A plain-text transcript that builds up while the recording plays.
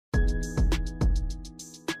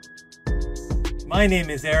My name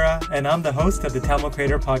is Era, and I'm the host of the Tamil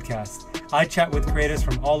Creator Podcast. I chat with creators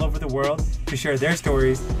from all over the world to share their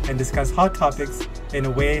stories and discuss hot topics in a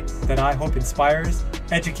way that I hope inspires,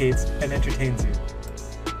 educates, and entertains you.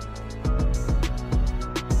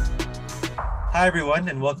 Hi, everyone,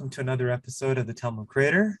 and welcome to another episode of the Tamil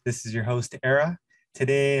Creator. This is your host, Era.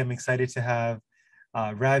 Today, I'm excited to have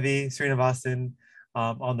Ravi Srinivasan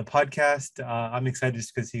on the podcast. I'm excited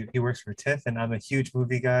just because he works for TIFF, and I'm a huge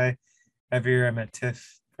movie guy. Every year I'm at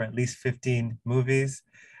TIFF for at least 15 movies.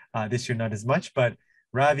 This year, not as much, but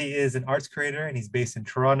Ravi is an arts creator and he's based in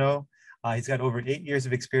Toronto. He's got over 8 years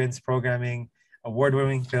of experience programming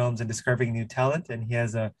award-winning films and discovering new talent. And he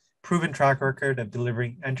has a proven track record of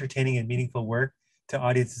delivering entertaining and meaningful work to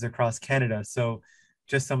audiences across Canada. So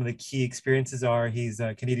just some of the key experiences are he's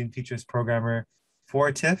a Canadian features programmer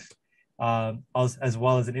for TIFF, as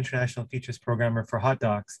well as an international features programmer for Hot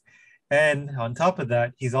Docs. And on top of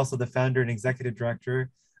that, he's also the founder and executive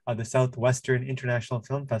director of the Southwestern International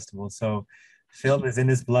Film Festival. So film is in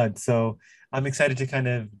his blood. So I'm excited to kind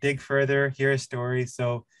of dig further, hear his story.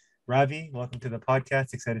 So Ravi, welcome to the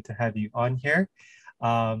podcast. Excited to have you on here.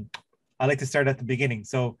 I'd like to start at the beginning.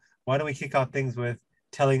 So why don't we kick off things with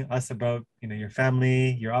telling us about, your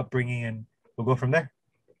family, your upbringing, and we'll go from there.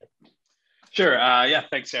 Sure.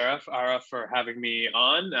 Thanks, Ara, for having me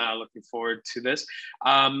on. Looking forward to this.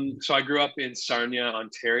 So I grew up in Sarnia,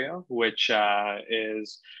 Ontario, which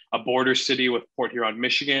is a border city with Port Huron,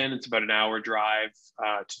 Michigan. It's about an hour drive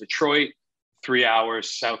to Detroit, 3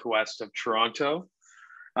 hours southwest of Toronto.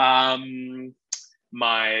 My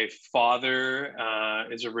father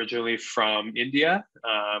is originally from India,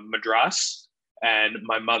 Madras, and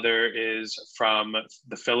my mother is from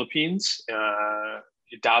the Philippines,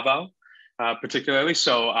 Davao. Particularly.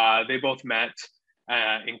 So they both met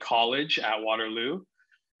in college at Waterloo.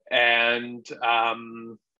 And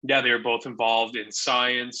they were both involved in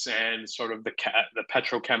science and sort of the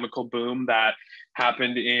petrochemical boom that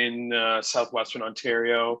happened in southwestern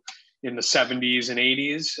Ontario in the 70s and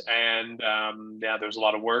 80s. And there was a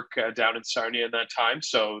lot of work down in Sarnia at that time.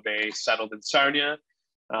 So they settled in Sarnia,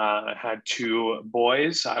 had 2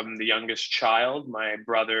 boys. I'm the youngest child. My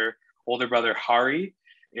older brother, Hari,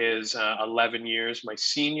 is 11 years my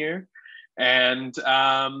senior. And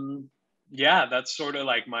that's sort of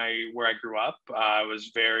like where I grew up. I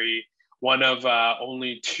was one of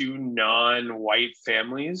only 2 non-white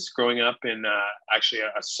families growing up in actually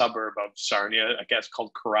a suburb of Sarnia, I guess,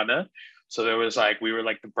 called Corunna. So there was we were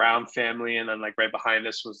like the brown family, and then right behind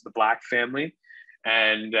us was the black family.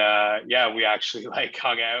 And we actually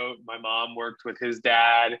hung out. My mom worked with his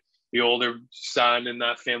dad. The older son in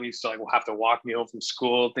that family used to have to walk me home from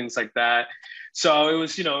school, things like that. So it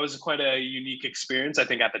was, it was quite a unique experience. I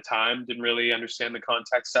think at the time, didn't really understand the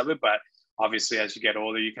context of it, but obviously as you get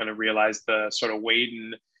older, you kind of realize the sort of weight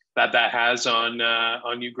and that has on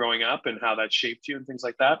you growing up and how that shaped you and things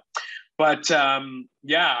like that. But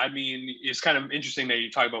it's kind of interesting that you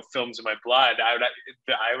talk about films in my blood. I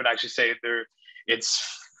would actually say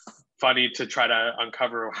it's funny to try to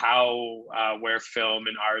uncover where film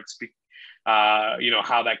and arts,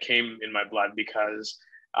 how that came in my blood, because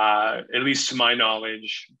at least to my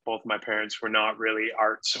knowledge, both my parents were not really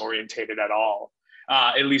arts orientated at all,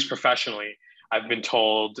 at least professionally. I've been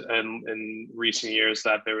told in recent years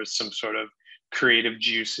that there was some sort of creative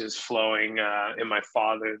juices flowing in my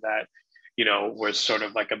father that, was sort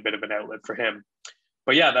of like a bit of an outlet for him.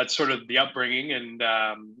 But that's sort of the upbringing. And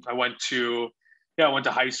I went to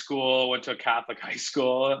high school, went to a Catholic high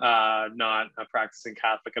school, not a practicing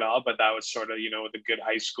Catholic at all, but that was sort of, the good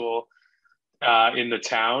high school in the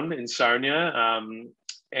town in Sarnia.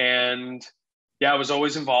 I was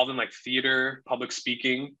always involved in theater, public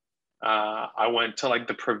speaking. I went to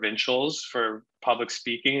the provincials for public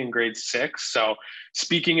speaking in grade 6. So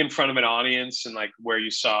speaking in front of an audience and where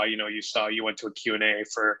you went to a Q&A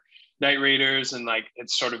for Night Raiders, and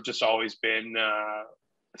it's sort of just always been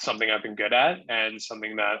something I've been good at and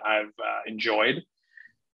something that I've enjoyed.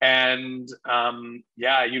 And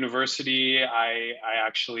university, I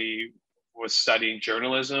actually was studying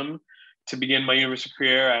journalism to begin my university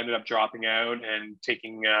career. I ended up dropping out and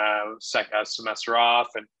taking a semester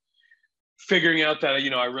off and figuring out that,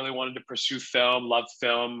 I really wanted to pursue film, loved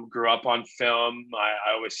film, grew up on film.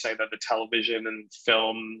 I always say that the television and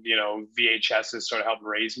film, VHS sort of helped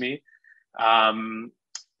raise me. I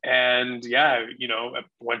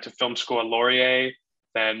went to film school at Laurier,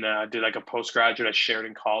 then did a postgraduate at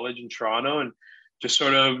Sheridan College in Toronto, and just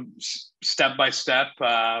sort of step by step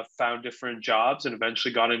found different jobs and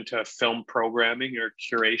eventually got into film programming or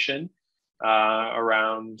curation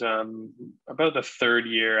around about the 3rd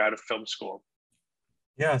year out of film school.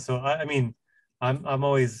 Yeah, so I mean, I'm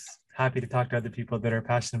always happy to talk to other people that are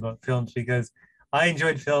passionate about films because I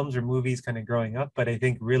enjoyed films or movies kind of growing up, but I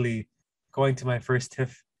think really going to my first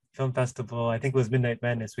TIFF film festival, I think it was Midnight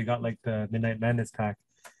Madness. We got like the Midnight Madness pack,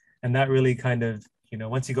 and that really kind of,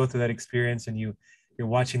 once you go through that experience and you're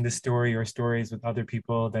watching this story or stories with other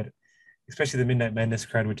people that, especially the Midnight Madness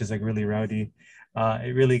crowd, which is like really rowdy,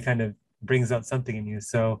 it really kind of brings out something in you.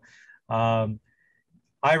 So um,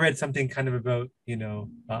 I read something kind of about,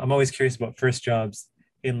 I'm always curious about first jobs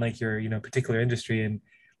in like your, particular industry. And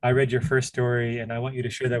I read your first story and I want you to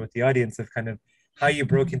share that with the audience of kind of how you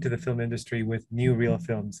broke into the film industry with new reel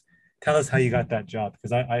films. Tell us how you got that job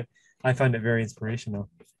because I find it very inspirational.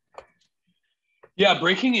 Yeah,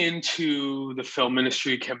 breaking into the film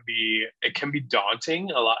industry can be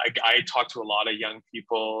daunting. A lot. I talk to a lot of young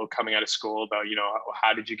people coming out of school about,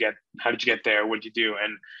 how did you get there? What did you do?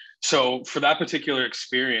 And so for that particular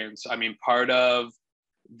experience, I mean, part of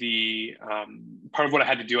what I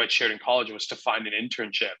had to do at Sheridan College was to find an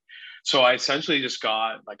internship. So I essentially just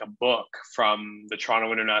got like a book from the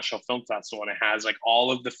Toronto International Film Festival, and it has like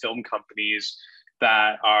all of the film companies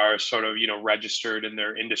that are sort of registered in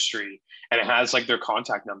their industry, and it has like their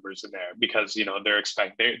contact numbers in there because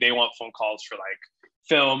they want phone calls for like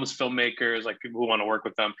filmmakers, like people who want to work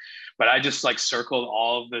with them. But I just like circled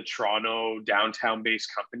all of the Toronto downtown based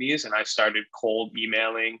companies, and I started cold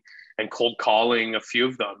emailing and cold calling a few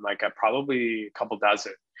of them, like probably a couple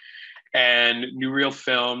dozen. And New Reel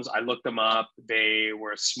Films, I looked them up. They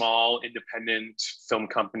were a small independent film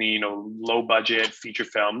company, low budget feature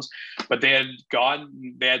films, but they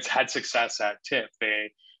had success at TIFF.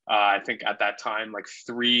 I think at that time,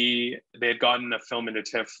 they had gotten a film into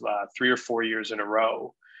TIFF 3 or 4 years in a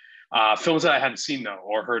row. Films that I hadn't seen though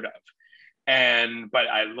or heard of. But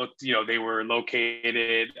I looked, they were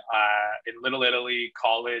located in Little Italy,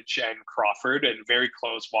 College, and Crawford, and very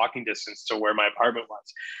close walking distance to where my apartment was.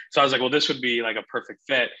 So I was like, well, this would be like a perfect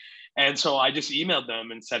fit. And so I just emailed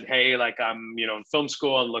them and said, hey, like I'm, in film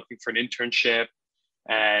school, I'm looking for an internship.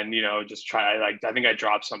 And, just try, like, I think I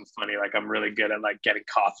dropped something funny. Like I'm really good at like getting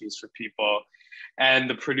coffees for people. And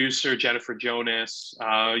the producer, Jennifer Jonas,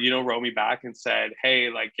 wrote me back and said,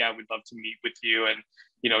 hey, like, yeah, we'd love to meet with you. And,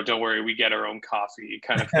 don't worry, we get our own coffee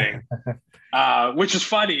kind of thing, which is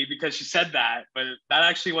funny because she said that, but that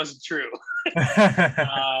actually wasn't true.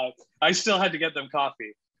 I still had to get them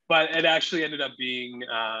coffee, but it actually ended up being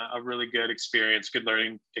a really good experience, good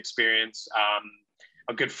learning experience,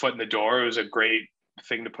 a good foot in the door. It was a great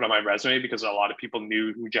thing to put on my resume because a lot of people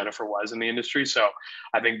knew who Jennifer was in the industry. So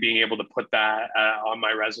I think being able to put that on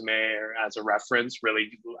my resume or as a reference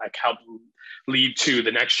really like helped lead to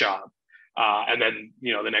the next job. And then,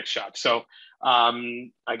 the next job. So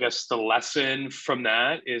I guess the lesson from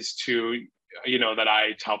that is to, that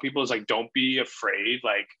I tell people is like, don't be afraid.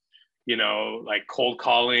 Like, like cold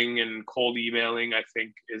calling and cold emailing, I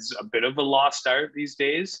think is a bit of a lost art these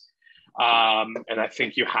days. And I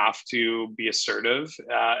think you have to be assertive,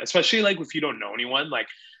 especially like if you don't know anyone. Like,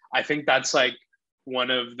 I think that's like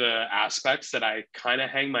one of the aspects that I kind of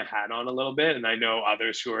hang my hat on a little bit. And I know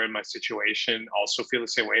others who are in my situation also feel the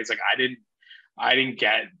same way. It's like, I didn't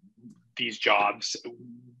get these jobs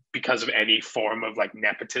because of any form of like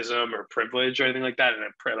nepotism or privilege or anything like that. And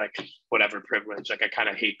like whatever privilege, like I kind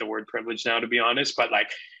of hate the word privilege now, to be honest,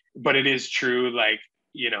 but it is true. Like,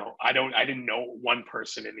 I didn't know one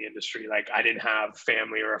person in the industry. Like I didn't have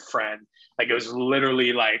family or a friend. Like it was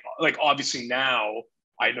literally like obviously now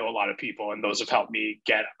I know a lot of people and those have helped me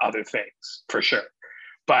get other things for sure.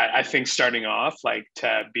 But I think starting off, like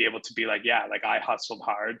to be able to be like, yeah, like I hustled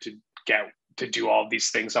hard to do all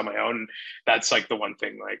these things on my own. That's like the one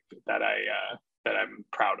thing like that I'm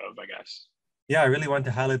proud of, I guess. Yeah, I really want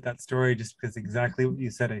to highlight that story just because exactly what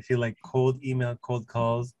you said. I feel like cold email, cold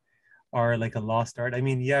calls are like a lost art. I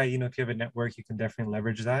mean, yeah, if you have a network, you can definitely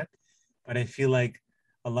leverage that. But I feel like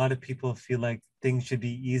a lot of people feel like things should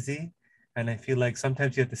be easy. And I feel like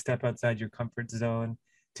sometimes you have to step outside your comfort zone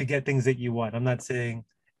to get things that you want. I'm not saying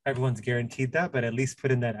everyone's guaranteed that, but at least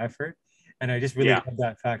put in that effort. And I just really Yeah. love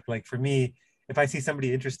that fact. Like for me, if I see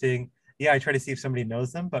somebody interesting, yeah, I try to see if somebody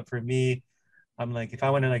knows them. But for me, I'm like, if I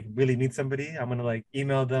want to like really meet somebody, I'm gonna like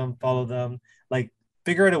email them, follow them, like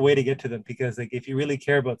figure out a way to get to them because like if you really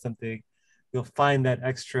care about something, you'll find that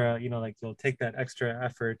extra, like you'll take that extra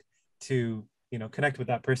effort to, connect with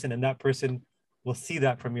that person and that person will see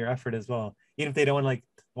that from your effort as well. Even if they don't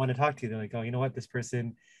want to talk to you, they're like, oh, you know what, this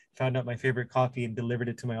person found out my favorite coffee and delivered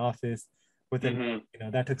it to my office within, Mm-hmm.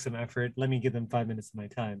 that took some effort. Let me give them 5 minutes of my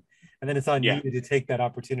time. And then it's on Yeah. you to take that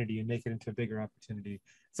opportunity and make it into a bigger opportunity.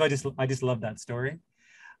 So I just love that story.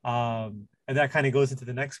 And and that kind of goes into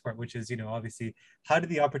the next part, which is, obviously, how did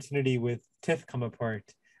the opportunity with TIFF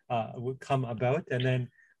would come about? And then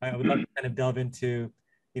I would love to kind of delve into,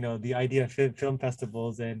 the idea of film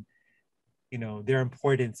festivals and, their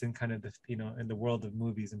importance in kind of the, in the world of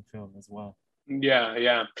movies and film as well.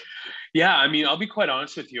 Yeah. I mean, I'll be quite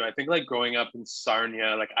honest with you. I think like growing up in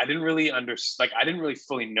Sarnia, like I didn't really understand, like I didn't really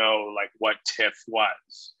fully know like what TIFF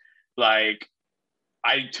was. Like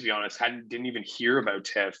to be honest, didn't even hear about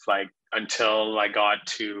TIFF like until I got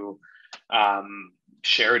to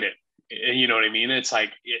Sheridan. You know what I mean? It's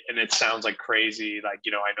like, and it sounds like crazy. Like,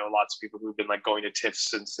 I know lots of people who've been like going to TIFF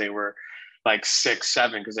since they were like 6,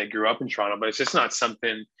 7, because they grew up in Toronto, but it's just not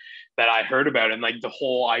something that I heard about. And like the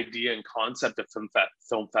whole idea and concept of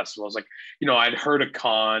film festivals, like, I'd heard of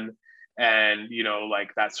Cannes and, like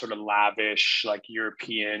that sort of lavish, like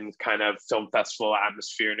European kind of film festival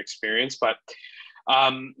atmosphere and experience. But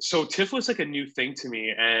so TIFF was like a new thing to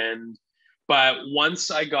me. But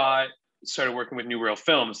once I started working with New Reel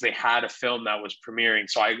Films, they had a film that was premiering.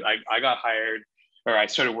 So I got hired, or I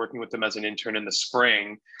started working with them as an intern in the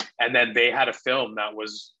spring. And then they had a film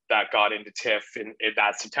that got into TIFF in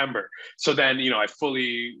that September. So then, I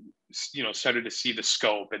fully, started to see the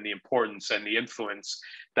scope and the importance and the influence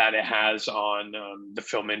that it has on the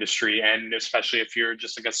film industry. And especially if you're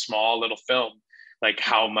just like a small little film, like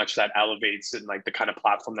how much that elevates and like the kind of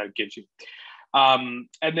platform that it gives you. And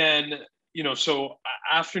then, so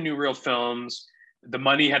after New Reel Films, the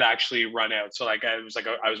money had actually run out. So like I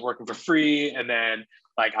was working for free, and then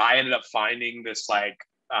like I ended up finding this like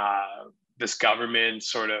this government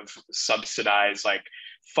sort of subsidized like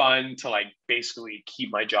fund to like basically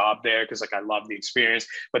keep my job there, because like I love the experience.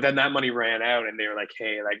 But then that money ran out, and they were like,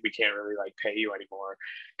 hey, like we can't really like pay you anymore,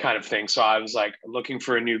 kind of thing. So I was like looking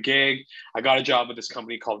for a new gig. I got a job with this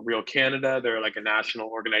company called Real Canada. They're like a national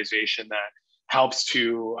organization that helps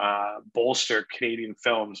to bolster Canadian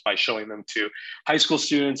films by showing them to high school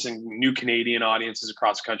students and new Canadian audiences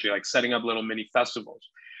across the country, like setting up little mini festivals.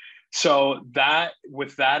 So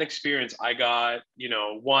with that experience, I got,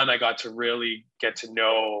 I got to really get to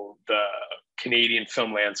know the Canadian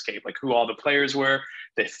film landscape, like who all the players were,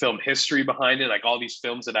 the film history behind it, like all these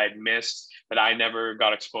films that I'd missed that I never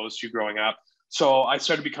got exposed to growing up. So I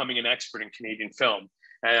started becoming an expert in Canadian film.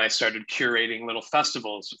 And I started curating little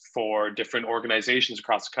festivals for different organizations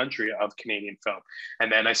across the country of Canadian film.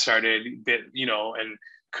 And then I started, and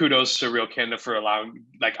kudos to Real Canada for allowing,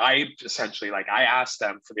 like I asked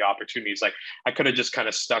them for the opportunities. Like I could have just kind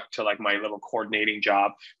of stuck to like my little coordinating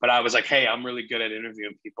job, but I was like, hey, I'm really good at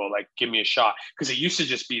interviewing people, like give me a shot. Because it used to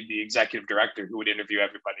just be the executive director who would interview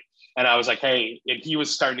everybody. And I was like, hey, and he was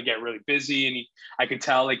starting to get really busy, and I could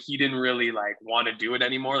tell like he didn't really like want to do it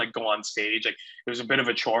anymore, like go on stage. Like it was a bit of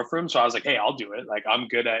a chore for him. So I was like, hey, I'll do it. Like I'm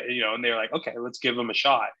good at, and they were like, okay, let's give him a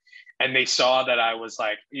shot. And they saw that I was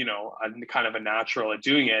like, I'm kind of a natural at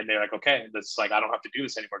doing it. And they're like, okay, this like, I don't have to do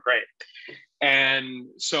this anymore. Great. And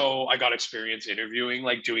so I got experience interviewing,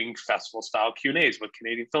 like doing festival style Q&As with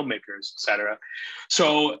Canadian filmmakers, et cetera.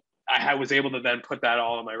 So I was able to then put that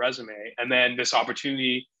all on my resume. And then this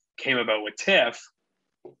opportunity came about with TIFF.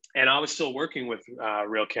 And I was still working with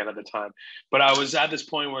Real Canada at the time. But I was at this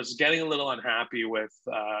point where I was getting a little unhappy with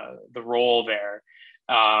the role there.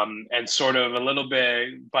 And sort of a little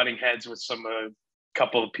bit butting heads with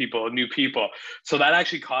couple of people, new people. So that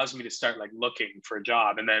actually caused me to start like looking for a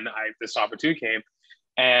job. And then this opportunity came,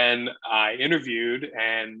 and I interviewed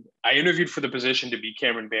for the position to be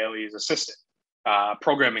Cameron Bailey's assistant,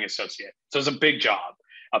 programming associate. So it was a big job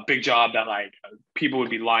that like people would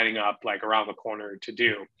be lining up like around the corner to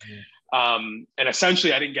do. And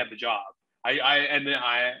essentially I didn't get the job.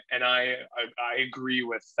 I agree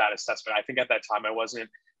with that assessment. I think at that time I wasn't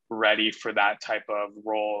ready for that type of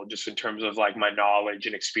role, just in terms of like my knowledge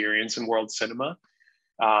and experience in world cinema.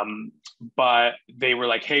 But they were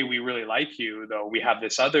like, hey, we really like you, though we have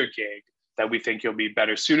this other gig that we think you'll be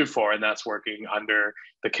better suited for, and that's working under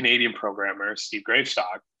the Canadian programmer, Steve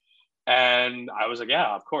Gravestock. And I was like,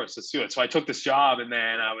 yeah, of course, let's do it. So I took this job, and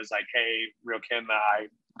then I was like, hey, Real Canada, I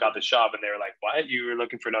got this job. And they were like, what? You were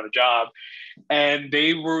looking for another job? And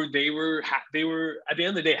they were at the end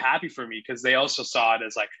of the day happy for me, because they also saw it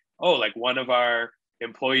as like, oh, like one of our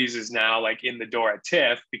employees is now like in the door at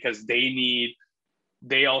TIFF, because they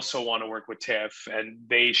also want to work with TIFF, and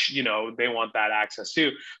they want that access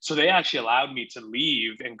too. So they actually allowed me to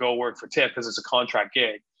leave and go work for TIFF, because it's a contract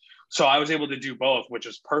gig. So I was able to do both, which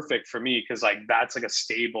was perfect for me, because like that's like a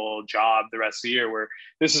stable job the rest of the year, where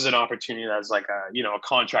this is an opportunity that's like a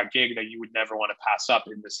contract gig that you would never want to pass up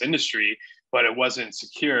in this industry, but it wasn't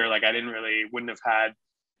secure. Like I wouldn't have had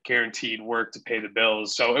guaranteed work to pay the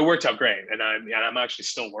bills. So it worked out great. And I'm actually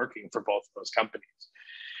still working for both of those companies.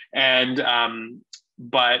 And,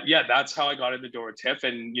 but yeah, that's how I got in the door at TIFF.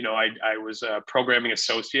 And, I was a programming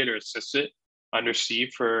associate or assistant under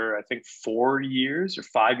Steve for, I think, 4 years or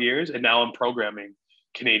 5 years. And now I'm programming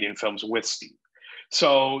Canadian films with Steve.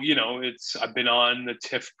 So, I've been on the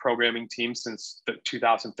TIFF programming team since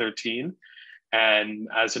 2013. And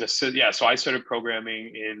as an assistant, so I started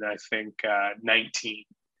programming in, I think, 19.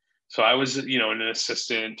 So I was, in an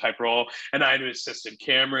assistant type role, and I had assisted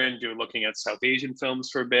Cameron looking at South Asian films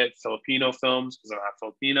for a bit, Filipino films, because I'm half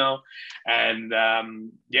Filipino. And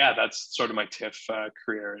that's sort of my TIFF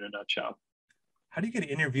career in a nutshell. How do you get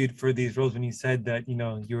interviewed for these roles when you said that,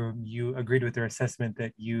 you agreed with their assessment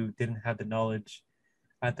that you didn't have the knowledge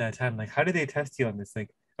at that time? Like, how did they test you on this?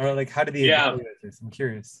 How did they evaluate this? I'm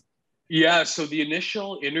curious. Yeah, so the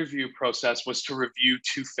initial interview process was to review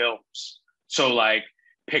 2 films. So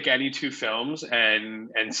pick any 2 films and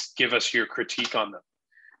give us your critique on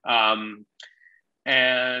them.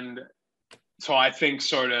 And so I think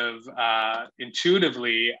sort of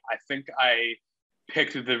intuitively, I think I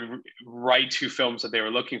picked the right 2 films that they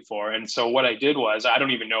were looking for. And so what I did was, I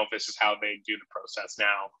don't even know if this is how they do the process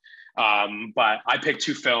now, but I picked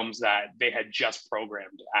 2 films that they had just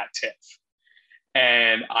programmed at TIFF.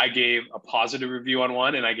 And I gave a positive review on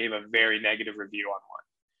one, and I gave a very negative review on one.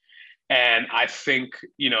 And I think,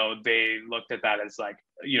 they looked at that as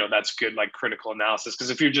that's good, critical analysis. Because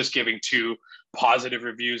if you're just giving 2 positive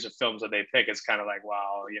reviews of films that they pick, it's kind of like,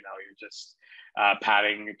 wow, you're just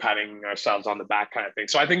patting ourselves on the back kind of thing.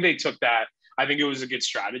 So I think they took that. I think it was a good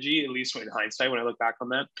strategy, at least in hindsight, when I look back on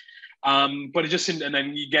that. But it just, and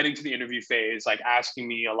then you getting to the interview phase, asking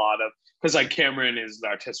me a lot of, because Cameron is the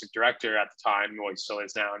artistic director at the time, well, he still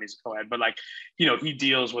is now, and he's a co-head, but he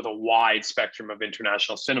deals with a wide spectrum of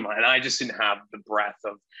international cinema, and I just didn't have the breadth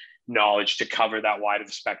of knowledge to cover that wide of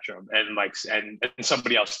a spectrum, and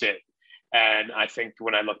somebody else did. And I think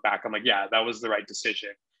when I look back, I'm like, yeah, that was the right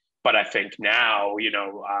decision. But I think now,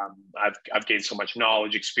 I've gained so much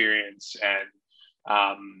knowledge, experience, and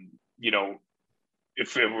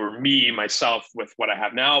if it were myself with what I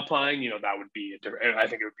have now applying, that would be I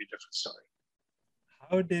think it would be a different story.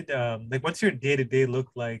 How did what's your day-to-day look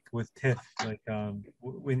like with TIFF?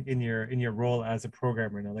 When in your role as a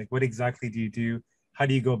programmer now, what exactly do you do? How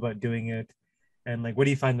do you go about doing it? And what do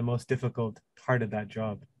you find the most difficult part of that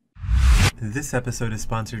job? This episode is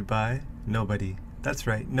sponsored by nobody. That's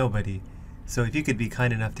right, nobody. So if you could be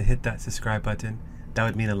kind enough to hit that subscribe button, that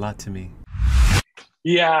would mean a lot to me.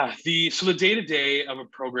 Yeah, so the day-to-day of a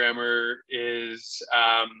programmer is,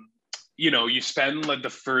 you spend the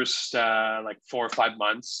first 4 or 5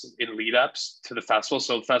 months in lead-ups to the festival.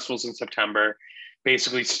 So the festival's in September,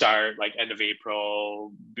 basically start end of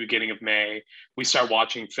April, beginning of May. We start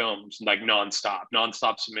watching films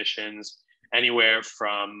nonstop submissions, anywhere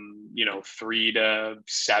from 3 to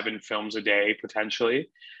 7 films a day potentially,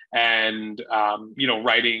 and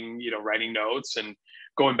writing notes and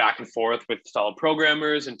going back and forth with fellow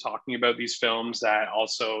programmers and talking about these films that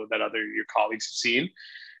your colleagues have seen,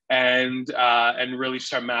 and really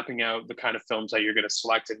start mapping out the kind of films that you're going to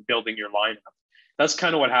select and building your lineup. That's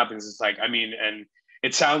kind of what happens. It's and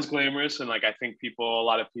it sounds glamorous, and I think a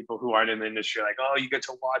lot of people who aren't in the industry are like, oh, you get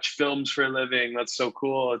to watch films for a living, that's so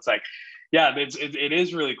cool. It's yeah, it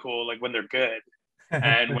is really cool when they're good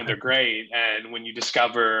and when they're great, and when you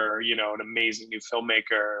discover an amazing new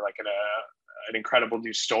filmmaker, an incredible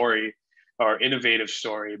new story or innovative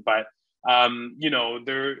story. But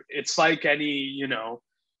it's like any,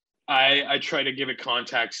 I try to give it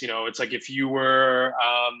context. It's if you were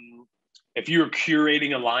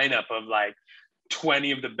curating a lineup of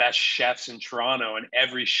 20 of the best chefs in Toronto, and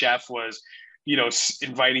every chef was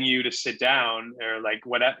inviting you to sit down, or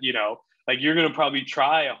whatever, you're going to probably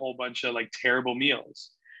try a whole bunch of terrible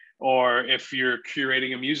meals. Or if you're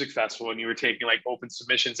curating a music festival and you were taking open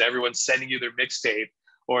submissions, everyone's sending you their mixtape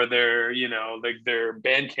or their their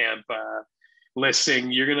Bandcamp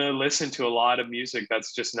listing, you're gonna listen to a lot of music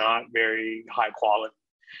that's just not very high quality.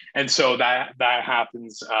 And so that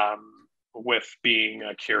happens with being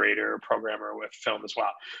a curator or programmer with film as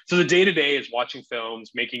well. So the day-to-day is watching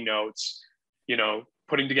films, making notes,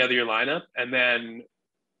 putting together your lineup, and then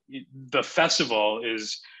the festival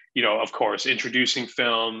is of course, introducing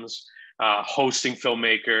films, hosting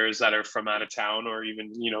filmmakers that are from out of town or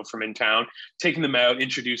even, from in town, taking them out,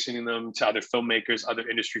 introducing them to other filmmakers, other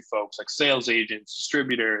industry folks like sales agents,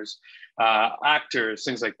 distributors, actors,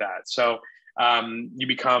 things like that. So you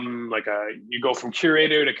become you go from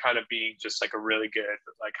curator to kind of being just a really good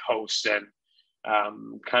host and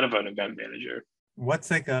kind of an event manager.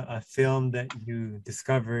 what's like a film that you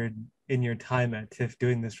discovered in your time at TIFF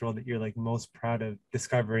doing this role that you're like most proud of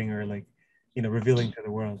discovering or like, revealing to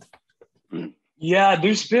the world? Yeah,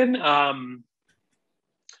 there's been a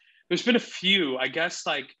few. I guess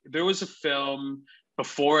like there was a film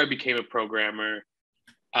before I became a programmer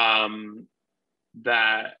um,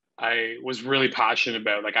 that I was really passionate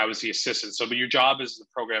about. Like I was the assistant. So, but your job as the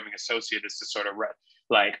programming associate is to sort of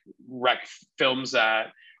rec films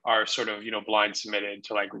that are sort of blind submitted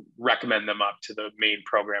to like recommend them up to the main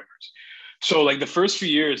programmers. So like the first few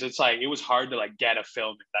years, it's like it was hard to like get a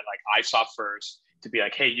film that like I saw first to be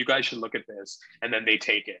like, hey, you guys should look at this, and then they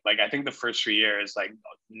take it. Like I think the first 3 years, like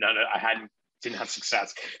I didn't have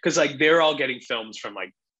success because like they're all getting films from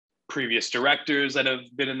like previous directors that have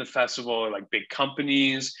been in the festival or like big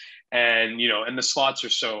companies, and and the slots are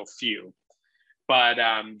so few. But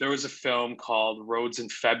there was a film called Roads in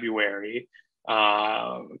February,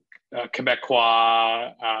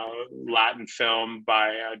 Quebecois Latin film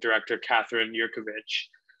by director Catherine Yurkovich,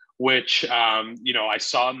 which I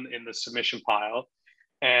saw in the submission pile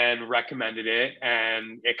and recommended it,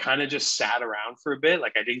 and it kind of just sat around for a bit.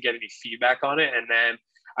 Like I didn't get any feedback on it, and then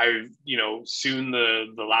soon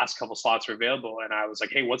the last couple slots were available, and I was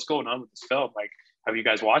like, hey, what's going on with this film? Like, have you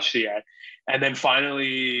guys watched it yet? And then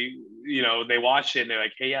finally, they watched it and they're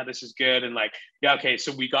like, hey, yeah, this is good. And like, yeah, okay.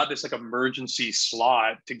 So we got this like emergency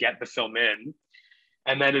slot to get the film in.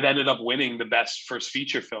 And then it ended up winning the best first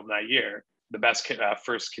feature film that year, the best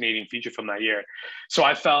first Canadian feature film that year. So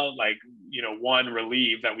I felt like, one,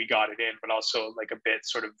 relieved that we got it in, but also like a bit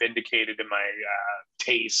sort of vindicated in my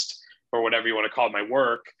taste, or whatever you want to call it, my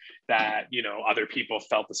work, that, other people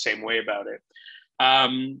felt the same way about it.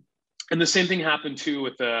 And the same thing happened too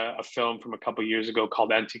with a film from a couple of years ago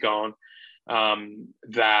called Antigone,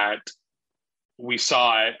 that we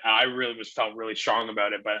saw it. I really felt really strong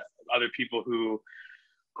about it, but other people who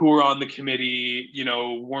were on the committee,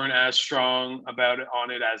 weren't as strong about it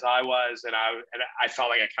as I was, and I felt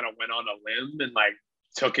like I kind of went on a limb and like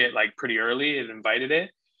took it like pretty early and invited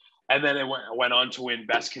it, and then it went on to win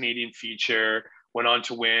Best Canadian Feature, went on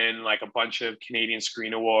to win like a bunch of Canadian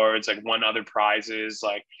Screen Awards, like won other prizes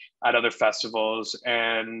like at other festivals.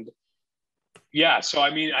 And yeah, so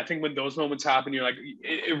I mean, I think when those moments happen, you're like,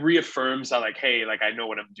 it reaffirms that like, hey, like I know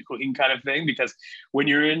what I'm doing kind of thing. Because when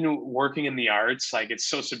you're working in the arts, like it's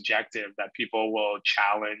so subjective that people will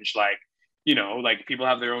challenge, like, like people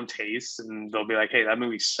have their own tastes and they'll be like, hey, that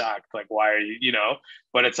movie sucked. Like, why are you,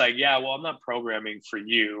 but it's like, yeah, well, I'm not programming for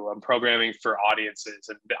you. I'm programming for audiences.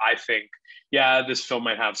 And I think, yeah, this film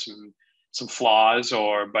might have some flaws,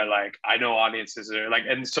 but like, I know audiences are like,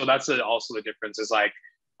 and so that's also the difference is like,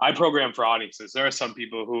 I program for audiences. There are some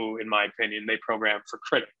people who, in my opinion, they program for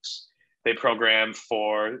critics. They program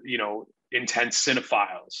for, intense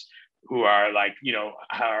cinephiles who are like,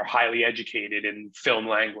 are highly educated in film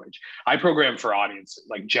language. I program for audiences,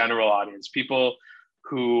 like general audience, people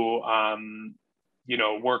who,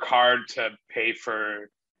 work hard to pay for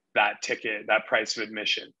that ticket, that price of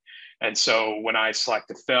admission. And so when I select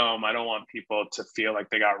a film, I don't want people to feel like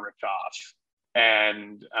they got ripped off.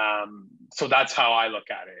 And so that's how I look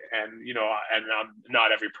at it. And, and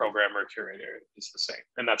not every programmer or curator is the same.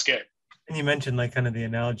 And that's good. And you mentioned like kind of the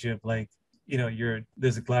analogy of like,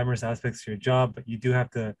 there's a glamorous aspects to your job, but you do have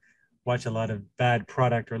to watch a lot of bad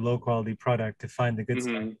product or low quality product to find the good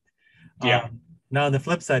stuff. Yeah. Now on the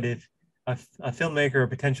flip side, if a filmmaker or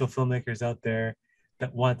potential filmmakers out there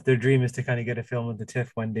that want, their dream is to kind of get a film with the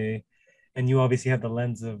TIFF one day, and you obviously have the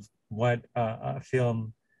lens of what kind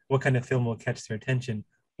of film will catch their attention,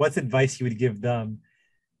 what's advice you would give them?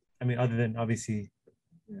 I mean, other than obviously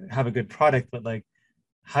have a good product, but like,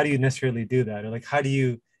 how do you necessarily do that? Or like, how do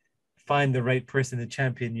you find the right person to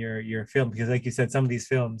champion your film? Because like you said, some of these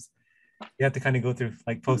films, you have to kind of go through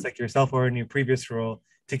like folks like yourself or in your previous role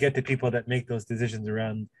to get to people that make those decisions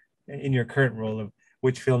around in your current role of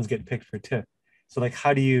which films get picked for TIFF. So like,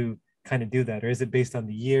 how do you kind of do that? Or is it based on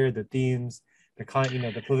the year, the themes, the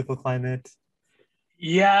political climate?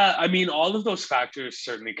 Yeah, I mean, all of those factors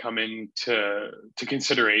certainly come into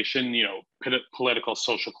consideration. Political,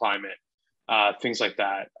 social climate, things like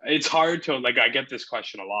that. It's hard to like. I get this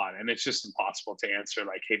question a lot, and it's just impossible to answer.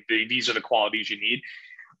 Like, hey, these are the qualities you need.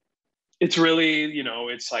 It's really,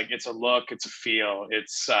 it's like it's a look, it's a feel,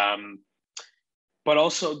 it's. But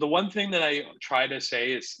also, the one thing that I try to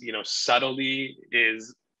say is, subtlety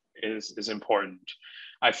is important.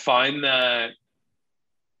 I find that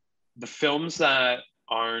the films that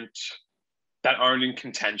aren't in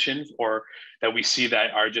contention or that we see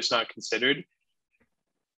that are just not considered,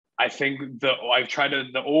 I think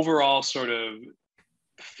the overall sort of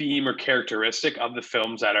theme or characteristic of the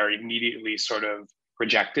films that are immediately sort of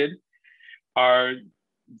rejected are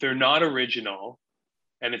they're not original.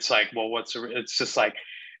 And it's like, well, it's just like,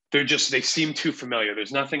 they seem too familiar.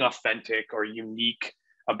 There's nothing authentic or unique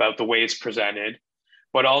about the way it's presented.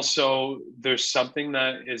 But also there's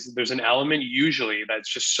an element usually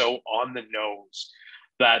that's just so on the nose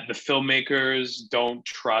that the filmmakers don't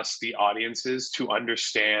trust the audiences to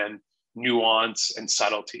understand nuance and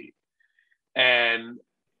subtlety. And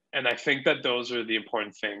I think that those are the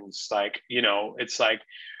important things. Like, it's like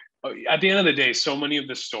at the end of the day, so many of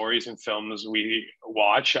the stories and films we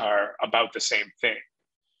watch are about the same thing,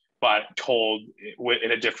 but told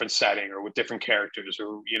in a different setting or with different characters,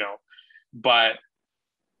 or but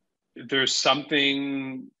there is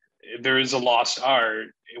a lost art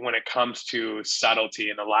when it comes to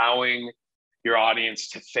subtlety and allowing your audience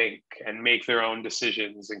to think and make their own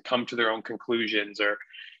decisions and come to their own conclusions, or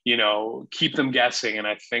keep them guessing. And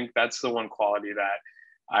I think that's the one quality that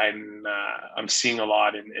I'm seeing a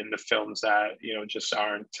lot in the films that just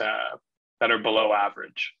aren't that are below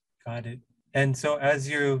average. Got it. And so as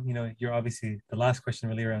you're obviously, the last question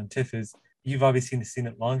really around TIFF is, you've obviously seen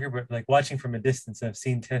it longer, but like watching from a distance, I've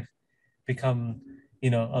seen TIFF become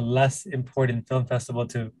a less important film festival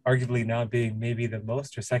to arguably now being maybe the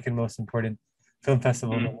most or second most important film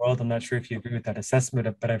festival in the world. I'm not sure if you agree with that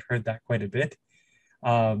assessment, but I've heard that quite a bit.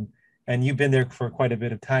 And you've been there for quite a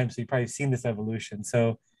bit of time, so you've probably seen this evolution.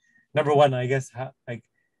 So number one, I guess,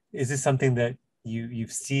 is this something that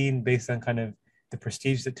you've seen based on kind of the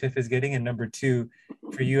prestige that TIFF is getting? And number two,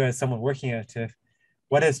 for you as someone working at TIFF,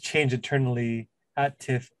 what has changed internally at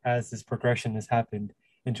TIFF as this progression has happened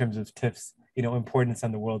in terms of TIFF's importance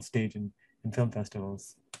on the world stage and in film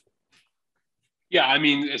festivals? Yeah, I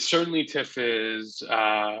mean, certainly TIFF is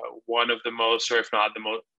one of the most, or if not the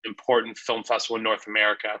most important film festival in North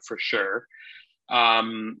America for sure.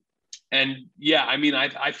 And yeah, I mean,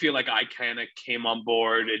 I feel like I kind of came on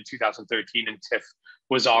board in 2013 and TIFF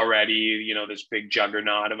was already, this big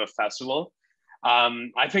juggernaut of a festival.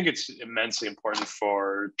 I think it's immensely important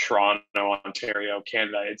for Toronto, Ontario,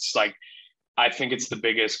 Canada. It's like, I think it's the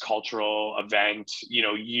biggest cultural event,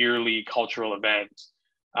 yearly cultural event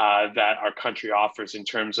that our country offers, in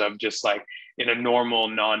terms of just like in a normal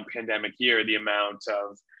non-pandemic year, the amount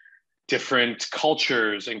of different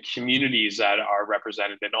cultures and communities that are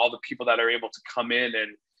represented, and all the people that are able to come in,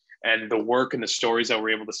 and the work and the stories that we're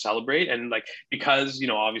able to celebrate. And like, because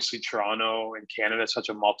obviously Toronto and Canada is such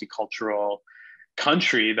a multicultural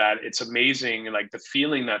country, that it's amazing, like the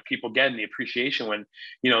feeling that people get and the appreciation when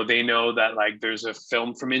they know that like there's a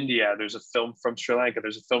film from India, there's a film from Sri Lanka,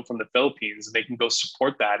 there's a film from the Philippines, and they can go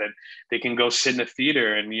support that, and they can go sit in a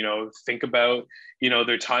theater and think about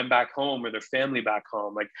their time back home or their family back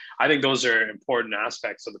home. Like, I think those are important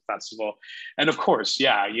aspects of the festival. And of course,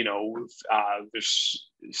 yeah, there's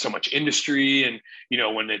so much industry, and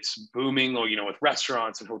when it's booming, or with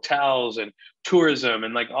restaurants and hotels and tourism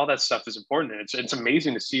and like all that stuff is important. And it's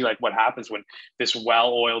amazing to see like what happens when this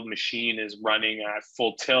well-oiled machine is running at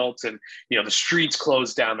full tilt, and the streets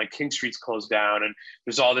closed down, like King Street's closed down, and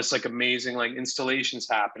there's all this like amazing like installations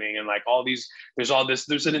happening, and like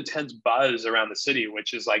there's an intense buzz around the city,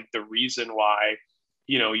 which is like the reason why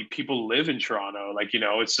people live in Toronto. Like,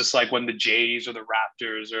 it's just like when the Jays or the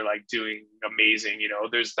Raptors are like doing amazing,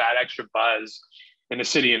 there's that extra buzz in the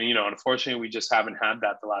city. And, unfortunately, we just haven't had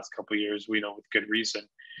that the last couple of years, with good reason.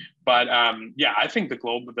 But yeah, I think the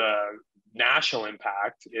national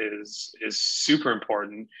impact is super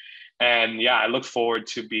important. And yeah, I look forward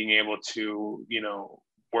to being able to,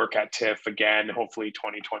 work at TIFF again, hopefully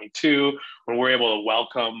 2022, when we're able to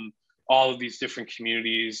welcome all of these different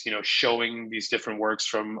communities, showing these different works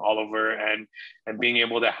from all over, and being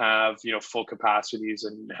able to have, full capacities,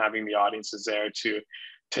 and having the audiences there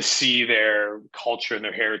to see their culture and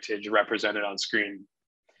their heritage represented on screen.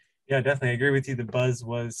 Yeah, definitely. I agree with you. The buzz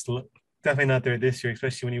was definitely not there this year,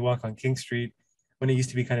 especially when you walk on King Street, when it used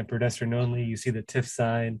to be kind of pedestrian only. You see the TIFF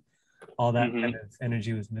sign, all that kind of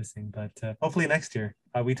energy was missing. But hopefully next year.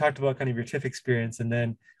 We talked about kind of your TIFF experience, and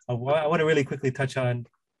then I want to really quickly touch on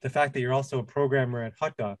the fact that you're also a programmer at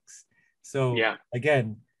Hot Docs. So yeah,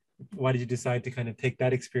 again, why did you decide to kind of take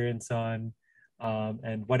that experience on,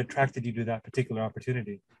 and what attracted you to that particular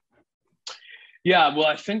opportunity? Yeah, well,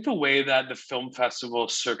 I think the way that the film festival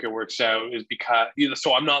circuit works out is because,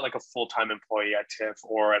 so I'm not like a full-time employee at TIFF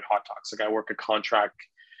or at Hot Docs. Like, I work a contract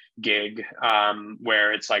gig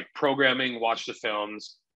where it's like programming, watch the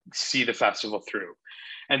films, see the festival through.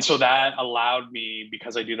 And so that allowed me,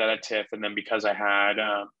 because I do that at TIFF, and then because I had,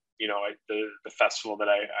 the festival that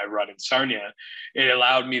I run in Sarnia, it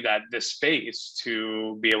allowed me this space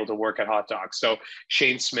to be able to work at Hot Docs. So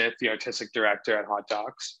Shane Smith, the artistic director at Hot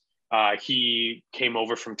Docs, he came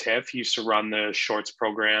over from TIFF. He used to run the shorts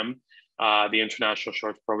program, the international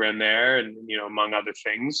shorts program there, and among other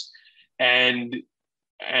things. And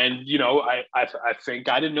I think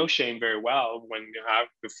I didn't know Shane very well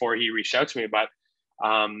before he reached out to me, but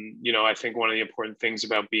I think one of the important things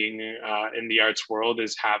about being in the arts world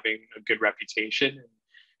is having a good reputation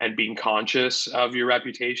and being conscious of your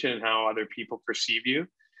reputation and how other people perceive you.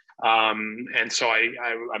 And so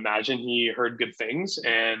I imagine he heard good things,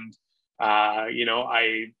 and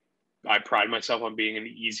I pride myself on being an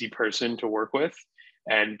easy person to work with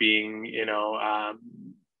and being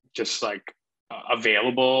just like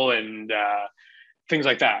available and things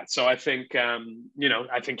like that. So I think I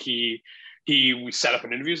think we set up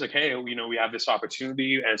an interview. He's like, hey, we have this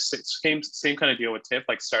opportunity, and same kind of deal with TIFF,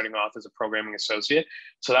 like starting off as a programming associate.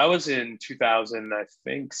 So that was in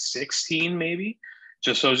 2016 maybe.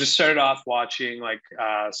 So just started off watching like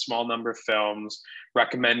a small number of films,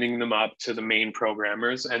 recommending them up to the main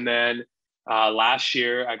programmers. And then last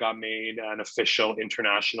year I got made an official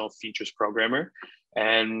international features programmer.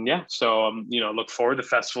 And yeah, so look forward. The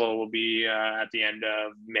festival will be at the end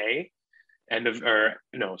of May, end of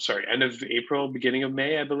April, beginning of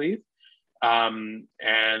May, I believe. And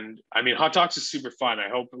I mean, Hot Docs is super fun. I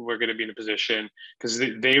hope we're going to be in a position, because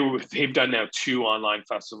they've done now 2 online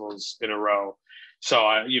festivals in a row. So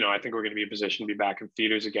I think we're going to be in a position to be back in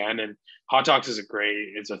theaters again. And Hot Docs is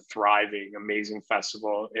it's a thriving, amazing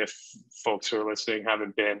festival. If folks who are listening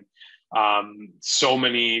haven't been, so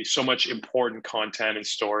much important content and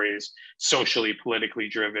stories, socially, politically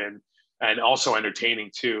driven, and also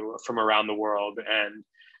entertaining too, from around the world. And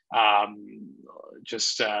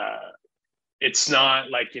it's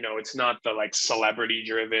not like, it's not the like celebrity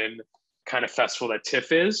driven kind of festival that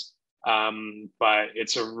TIFF is. But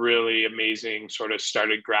it's a really amazing sort of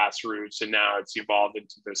started grassroots, and now it's evolved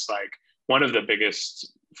into this like one of the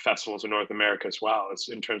biggest festivals in North America as well, as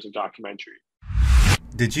in terms of documentary.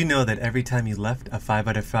 Did you know that every time you left a 5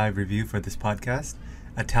 out of 5 review for this podcast,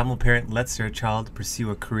 a Tamil parent lets their child pursue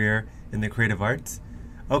a career in the creative arts?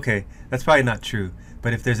 Okay, that's probably not true,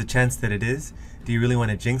 but if there's a chance that it is, do you really want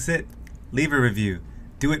to jinx it? Leave a review.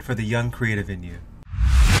 Do it for the young creative in you.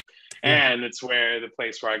 And it's the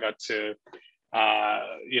place where I got to,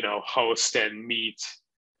 host and meet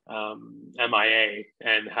M.I.A.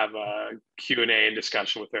 and have a Q&A and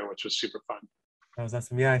discussion with her, which was super fun. That was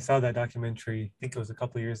awesome. Yeah, I saw that documentary. I think it was a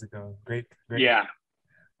couple of years ago. Great. Yeah.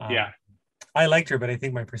 I liked her, but I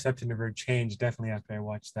think my perception of her changed definitely after I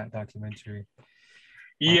watched that documentary.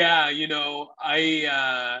 Yeah,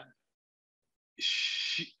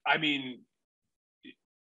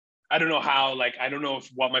 I don't know how, I don't know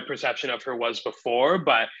what my perception of her was before,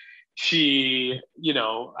 but she,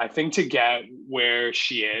 I think to get where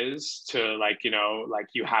she is to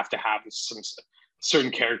you have to have some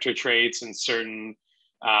certain character traits and certain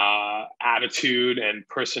attitude and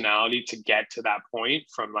personality to get to that point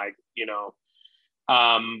from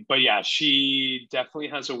but yeah, she definitely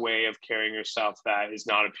has a way of carrying herself that is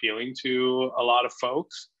not appealing to a lot of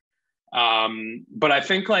folks. But I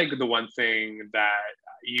think the one thing that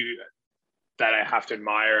I have to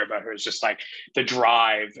admire about her is just the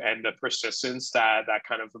drive and the persistence that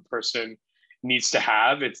kind of a person needs to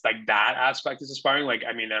have. It's that aspect is inspiring.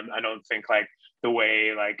 I don't think the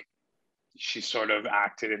way she sort of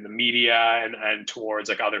acted in the media and towards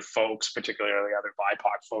other folks, particularly other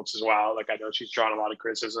BIPOC folks as well. I know she's drawn a lot of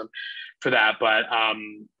criticism for that, but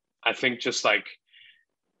I think just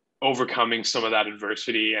overcoming some of that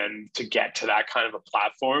adversity and to get to that kind of a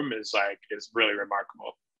platform is really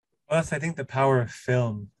remarkable. Well, I think the power of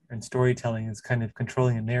film and storytelling is kind of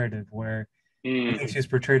controlling a narrative where I think she's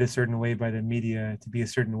portrayed a certain way by the media to be a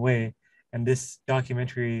certain way. And this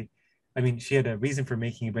documentary, I mean, she had a reason for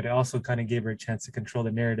making it, but it also kind of gave her a chance to control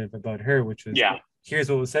the narrative about her, which was, here's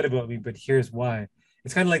what was said about me, but here's why.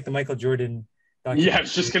 It's kind of like the Michael Jordan documentary. Yeah, I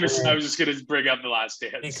was just gonna bring up The Last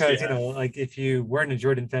Dance. Because, if you weren't a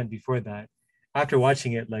Jordan fan before that, after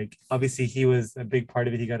watching it, obviously he was a big part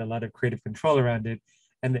of it. He got a lot of creative control around it.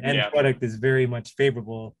 And the end product is very much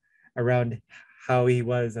favorable around how he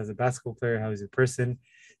was as a basketball player, how he's a person.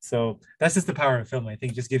 So that's just the power of film. I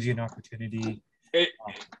think just gives you an opportunity. It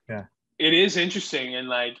is interesting. And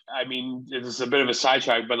it's a bit of a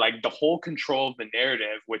sidetrack, but the whole control of the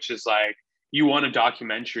narrative, which is you want a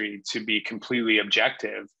documentary to be completely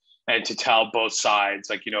objective and to tell both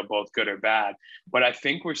sides, both good or bad. But I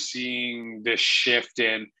think we're seeing this shift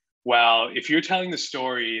in, well, if you're telling the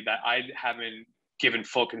story that I haven't given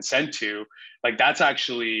full consent to, like that's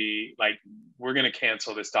actually like we're going to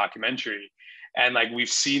cancel this documentary. And like we've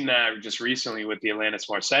seen that just recently with the Alanis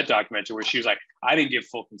Morissette documentary, where she was like, I didn't give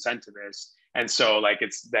full consent to this. And so like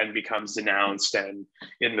it's then becomes denounced and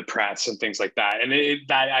in the press and things like that. And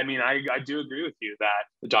I do agree with you that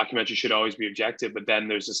the documentary should always be objective, but then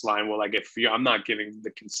there's this line, well, like if I'm not giving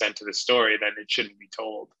the consent to the story, then it shouldn't be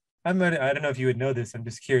told. I don't know if you would know this. I'm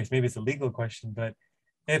just curious. Maybe it's a legal question, but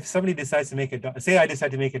if somebody decides to make say I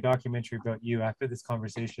decide to make a documentary about you after this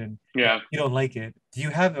conversation, Yeah. you don't like it, do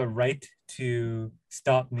you have a right to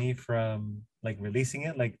stop me from like releasing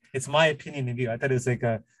it? Like it's my opinion of you. I thought it was like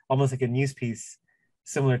almost like a news piece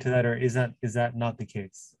similar to that, or is that not the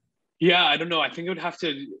case? Yeah, I don't know. I think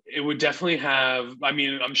it would definitely have, I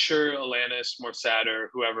mean, I'm sure Alanis Morissette or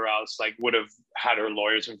whoever else like would have had her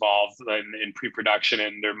lawyers involved in pre-production,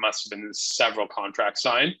 and there must have been several contracts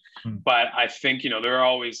signed. But I think, there are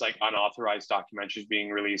always like unauthorized documentaries being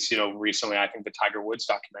released. Recently, I think the Tiger Woods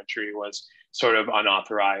documentary was sort of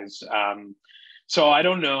unauthorized. So I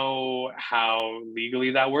don't know how legally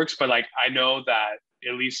that works, but like I know that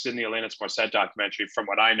at least in the Alanis Morissette documentary, from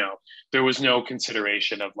what I know, there was no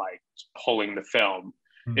consideration of like pulling the film,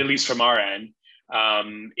 at least from our end.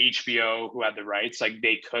 HBO, who had the rights, like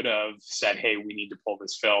they could have said, hey, we need to pull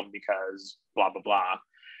this film because blah, blah, blah.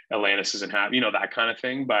 Alanis isn't happy, that kind of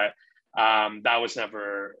thing. But that was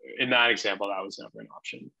never, in that example, that was never an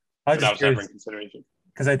option. That was never in consideration.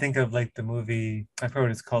 Because I think of like the movie, I forgot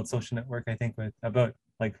what it's called, Social Network, I think, about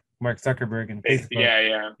like Mark Zuckerberg and Facebook.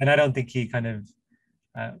 Yeah. And I don't think he kind of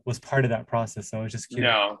was part of that process. So I was just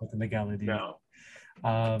curious about the legality. No.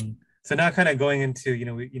 So now kind of going into,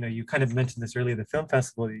 you kind of mentioned this earlier, the film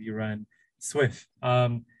festival that you run, SWIFF.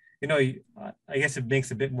 I guess it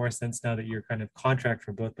makes a bit more sense now that you're kind of contract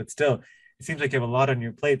for both, but still, it seems like you have a lot on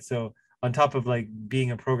your plate. So on top of like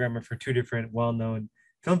being a programmer for two different well-known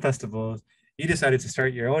film festivals, you decided to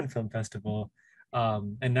start your own film festival.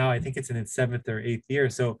 And now I think it's in its 7th or 8th year.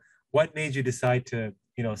 So what made you decide to,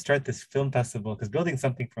 start this film festival? Because building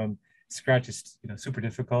something from scratch is, super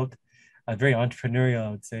difficult, very entrepreneurial,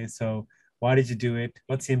 I would say. So why did you do it?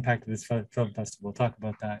 What's the impact of this film festival? Talk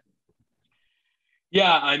about that.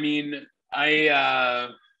 Yeah, I mean,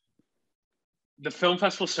 the film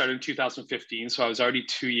festival started in 2015, so I was already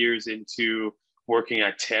 2 years into working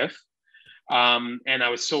at TIFF. And I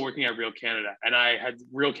was still working at Real Canada. And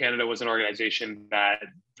Real Canada was an organization that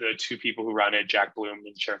the two people who run it, Jack Bloom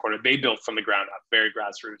and Sharon Corder, they built from the ground up, very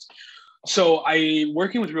grassroots. So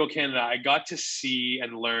working with Real Canada, I got to see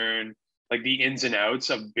and learn like the ins and outs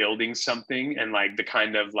of building something and like the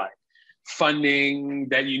kind of like funding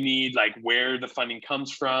that you need, like where the funding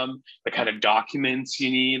comes from, the kind of documents you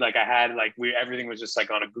need. Like I had like everything was just like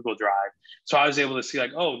on a Google Drive. So I was able to see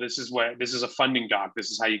like, oh, this is a funding doc. This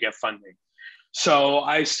is how you get funding. So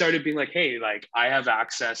I started being like, hey, like I have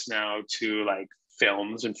access now to like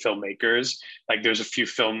films and filmmakers. Like there's a few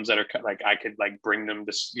films that are like, I could like bring them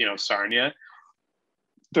to, Sarnia.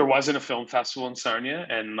 There wasn't a film festival in Sarnia,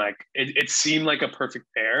 and like, it seemed like a perfect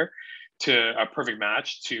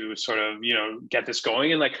match to sort of, get this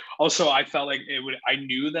going. And like, also I felt like I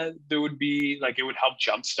knew that there would be like, it would help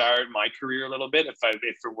jumpstart my career a little bit if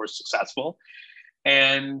it were successful.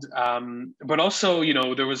 And but also,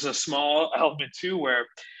 there was a small element too where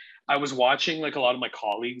I was watching like a lot of my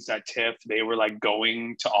colleagues at TIFF, they were like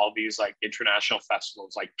going to all these like international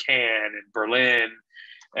festivals like Cannes and Berlin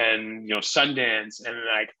and Sundance, and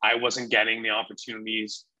like I wasn't getting the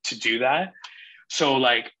opportunities to do that. So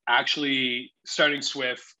like actually starting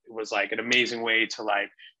SWIFF was like an amazing way to like,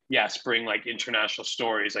 yes, bring like international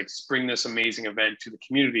stories, like bring this amazing event to the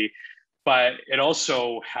community. But it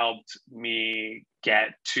also helped me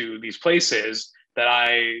get to these places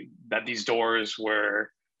that these doors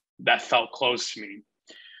that felt close to me.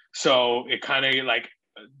 So it kind of like,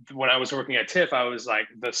 when I was working at TIFF, I was like,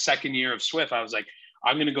 the second year of SWIFF, I was like,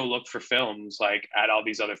 I'm going to go look for films like at all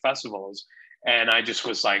these other festivals. And I just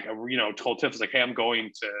was like, told TIFF, like, hey, I'm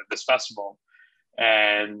going to this festival.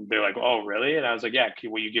 And they're like, oh, really? And I was like, yeah,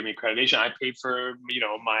 will you give me accreditation? I paid for,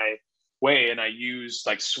 my way, and I used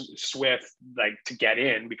like SWIFF like to get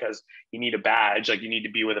in, because you need a badge, like you need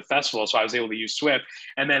to be with a festival. So I was able to use SWIFF.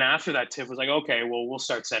 And then after that, TIFF was like, okay, well, we'll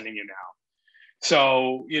start sending you now.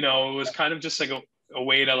 So, it was kind of just like a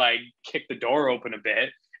way to like kick the door open a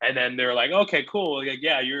bit. And then they're like, okay, cool. Like,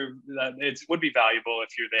 yeah, it would be valuable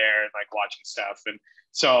if you're there and like watching stuff. And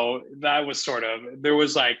so that was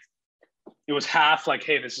it was half like,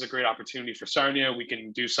 hey, this is a great opportunity for Sarnia. We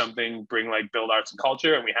can do something, build arts and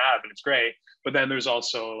culture, and we have, and it's great. But then there's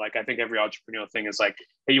also like, I think every entrepreneurial thing is like,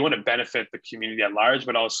 hey, you want to benefit the community at large,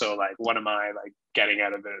 but also like, what am I like getting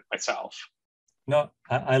out of it myself? No,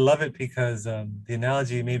 I love it because the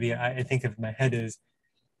analogy maybe I think of in my head is,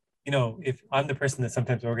 if I'm the person that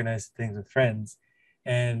sometimes organizes things with friends,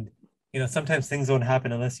 and sometimes things don't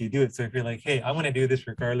happen unless you do it. So if you're like, hey, I'm going to do this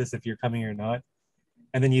regardless if you're coming or not,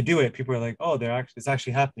 and then you do it, people are like, oh, it's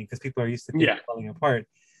actually happening because people are used to things Yeah, falling apart.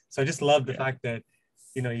 So I just love the yeah, fact that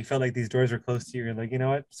you felt like these doors were close to you. You're like, you know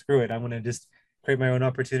what, screw it, I'm going to just create my own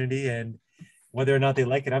opportunity, and whether or not they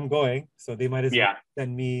like it, I'm going. So they might as well yeah,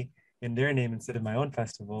 send me in their name instead of my own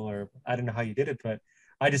festival. Or I don't know how you did it, but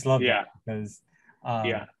I just love that yeah, because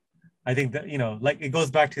yeah, I think that like it goes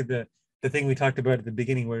back to the thing we talked about at the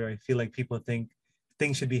beginning, where I feel like people think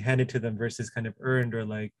things should be handed to them versus kind of earned, or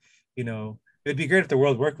like it'd be great if the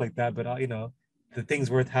world worked like that, but the things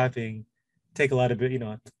worth having take a lot of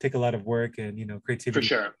take a lot of work and for creativity.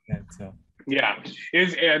 sure. And so Yeah,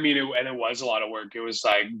 I mean, and it was a lot of work. It was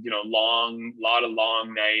like, lot of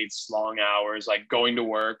long nights, long hours, like going to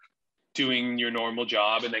work, doing your normal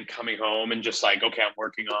job, and then coming home and just like, okay, I'm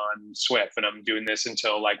working on Swift and I'm doing this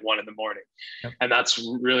until like 1 in the morning. yep. And that's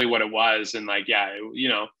really what it was. And like, yeah,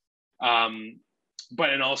 um, but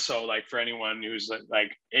and also like for anyone who's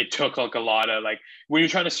like it took like a lot of like when you're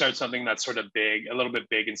trying to start something that's sort of big, a little bit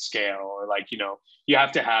big in scale, or like you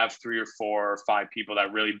have to have 3 or 4 or 5 people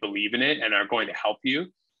that really believe in it and are going to help you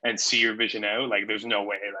and see your vision out. Like there's no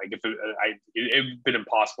way, like if it'd been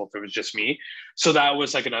impossible if it was just me. So that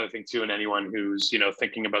was like another thing too. And anyone who's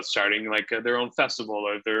thinking about starting like their own festival,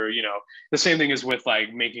 or they're the same thing is with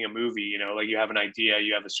like making a movie. Like you have an idea,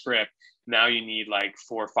 you have a script. Now you need like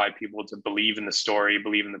 4 or 5 people to believe in the story,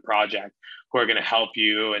 believe in the project, who are going to help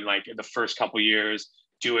you. And like the first couple years,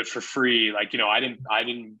 do it for free. Like I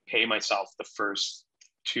didn't pay myself the first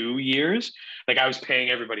 2 years. Like I was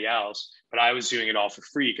paying everybody else, but I was doing it all for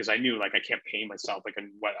free because I knew like I can't pay myself. Like,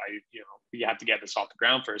 and what you have to get this off the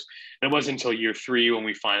ground first. And it wasn't until year 3 when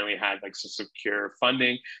we finally had like some secure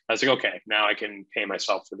funding. I was like, okay, now I can pay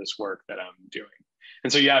myself for this work that I'm doing.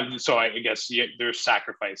 And so yeah, so I guess there's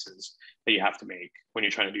sacrifices that you have to make when you're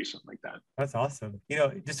trying to do something like that. That's awesome.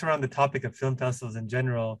 Just around the topic of film festivals in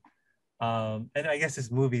general, and I guess it's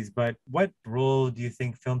movies, but what role do you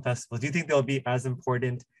think film festivals, do you think they'll be as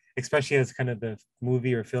important, especially as kind of the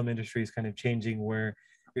movie or film industry is kind of changing, where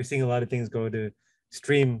you're seeing a lot of things go to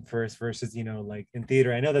stream first versus, like in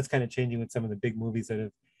theater? I know that's kind of changing with some of the big movies that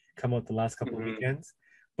have come out the last couple of Mm-hmm. weekends,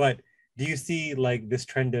 but do you see like this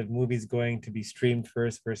trend of movies going to be streamed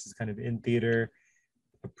first versus kind of in theater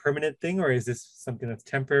a permanent thing, or is this something that's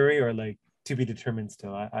temporary or like to be determined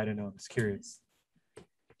still? I don't know. I'm just curious.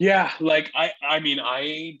 Yeah, like I mean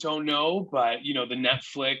I don't know, but the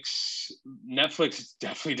Netflix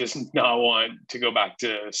definitely does not want to go back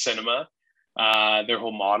to cinema. Their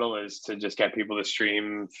whole model is to just get people to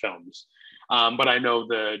stream films. But I know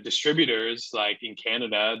the distributors, like in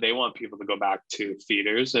Canada, they want people to go back to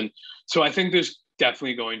theaters, and so I think there's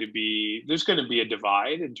going to be a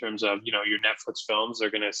divide in terms of your Netflix films are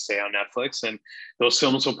going to stay on Netflix, and those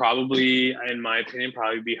films will probably, in my opinion,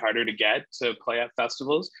 probably be harder to get to play at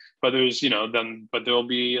festivals. But there'll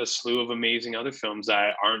be a slew of amazing other films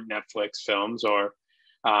that aren't Netflix films, or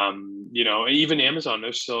even Amazon.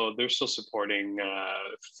 They're still supporting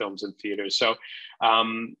films in theaters. So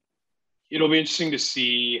it'll be interesting to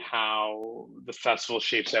see how the festival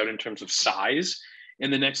shapes out in terms of size in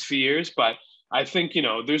the next few years. But I think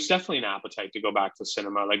there's definitely an appetite to go back to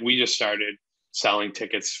cinema. Like we just started selling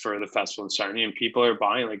tickets for the festival in Sarnia, and people are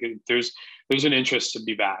buying. Like there's an interest to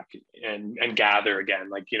be back and gather again.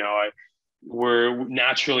 Like we're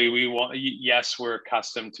naturally we want, yes, we're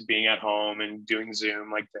accustomed to being at home and doing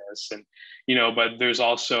Zoom like this, and but there's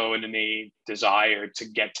also an innate desire to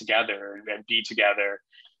get together and be together.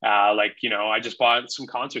 I just bought some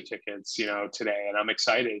concert tickets today, and I'm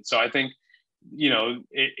excited. So I think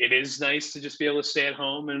it is nice to just be able to stay at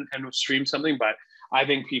home and stream something. But I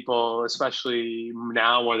think people, especially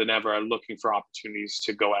now more than ever, are looking for opportunities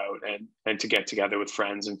to go out and to get together with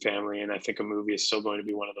friends and family. And I think a movie is still going to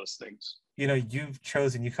be one of those things.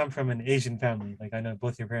 You come from an Asian family. Like I know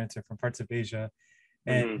both your parents are from parts of Asia,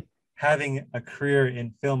 and Mm-hmm. having a career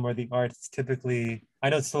in film or the arts typically, I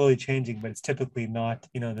know it's slowly changing, but it's typically not,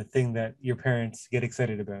 the thing that your parents get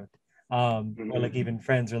excited about. Or like Mm-hmm. even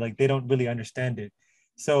friends, or like they don't really understand it.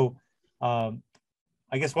 So um,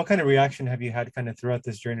 I guess what kind of reaction have you had kind of throughout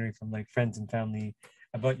this journey from like friends and family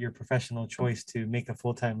about your professional choice to make a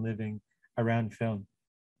full-time living around film?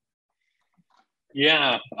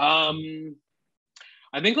 Yeah.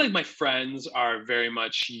 I think like my friends are very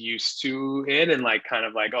much used to it and like kind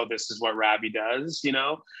of like, oh, this is what Ravi does.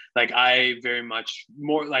 Like I very much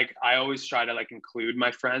more like I always try to like include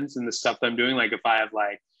my friends in the stuff that I'm doing. Like if I have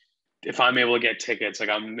like if I'm able to get tickets, like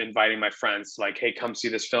I'm inviting my friends, like, hey, come see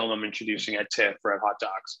this film I'm introducing at TIFF or at Hot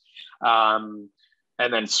Docs.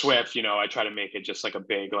 And then SWIFF, I try to make it just like a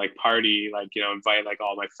big like party, like, invite like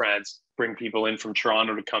all my friends, bring people in from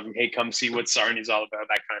Toronto to come, hey, come see what Sarnia is all about,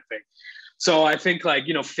 that kind of thing. So I think like,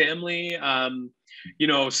 family,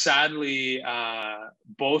 sadly,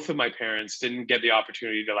 both of my parents didn't get the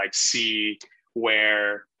opportunity to like see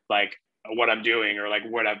where like what I'm doing or like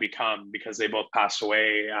what I've become, because they both passed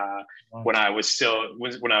away Wow. when I was still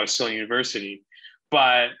in university.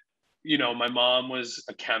 But my mom was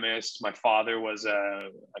a chemist, my father was a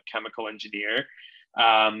chemical engineer,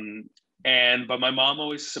 but my mom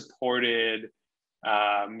always supported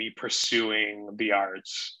me pursuing the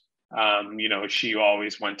arts. She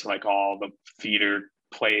always went to like all the theater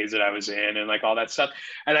plays that I was in and like all that stuff.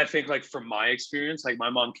 And I think like from my experience, like my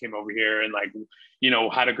mom came over here and like,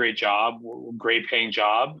 had a great job, great paying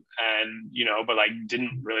job. And, but like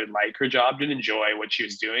didn't really like her job, didn't enjoy what she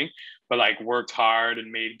was doing, but like worked hard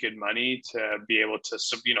and made good money to be able to,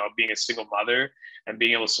 being a single mother and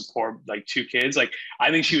being able to support like two kids. Like,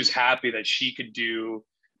 I think she was happy that she could do,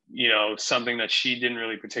 something that she didn't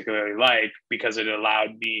really particularly like, because it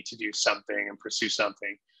allowed me to do something and pursue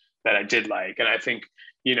something that I did like. And I think,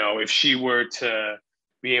 if she were to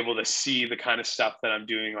be able to see the kind of stuff that I'm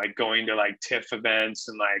doing, like going to like TIFF events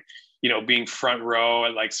and like, being front row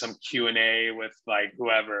at like some Q&A with like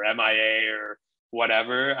whoever, M.I.A. or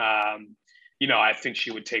whatever, I think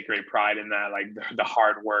she would take great pride in that, like the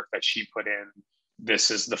hard work that she put in.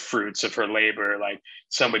 This is the fruits of her labor, like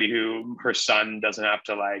somebody who her son doesn't have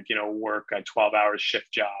to like, work a 12-hour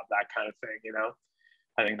shift job, that kind of thing,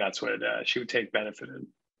 I think that's what she would take benefit in.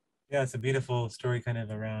 Yeah, it's a beautiful story kind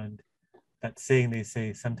of around that saying they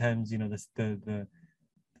say sometimes, the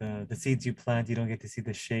seeds you plant, you don't get to see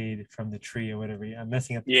the shade from the tree or whatever. I'm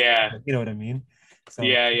messing up, Yeah. you know what I mean? So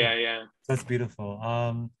Yeah. that's beautiful.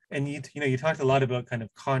 And you talked a lot about kind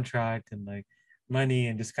of contract and like money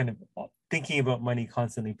and just kind of thinking about money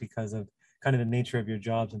constantly because of kind of the nature of your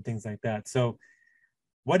jobs and things like that. So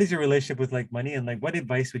what is your relationship with like money, and like what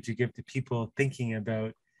advice would you give to people thinking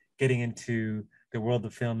about getting into the world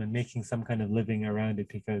of film and making some kind of living around it,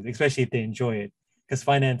 because especially if they enjoy it, because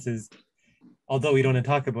finances, although we don't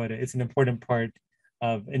talk about it, it's an important part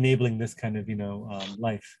of enabling this kind of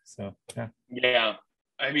life. So yeah. Yeah.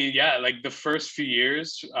 I mean, yeah, like the first few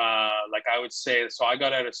years, like I would say, so I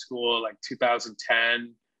got out of school like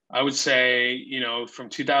 2010. I would say, from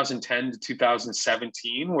 2010 to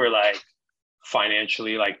 2017, we're like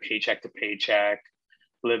financially like paycheck to paycheck,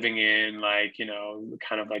 living in like,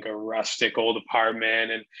 kind of like a rustic old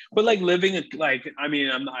apartment, but like living like, I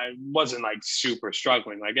mean, I wasn't like super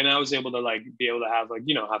struggling, like, and I was able to like be able to have like,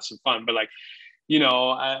 have some fun, but like,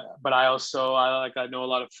 but I know a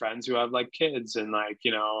lot of friends who have like kids and like,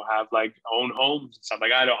 have like own homes and stuff.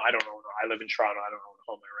 Like, I don't own, I live in Toronto. I don't own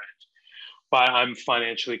a home I rent, but I'm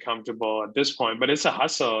financially comfortable at this point. But it's a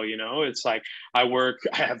hustle, it's like I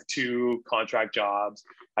have 2 contract jobs.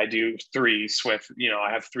 I do 3 SWIFF,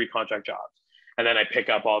 I have 3 contract jobs. And then I pick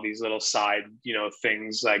up all these little side,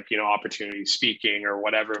 things like, opportunity speaking or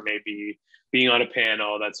whatever it may be, being on a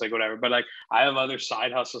panel, that's like whatever. But like I have other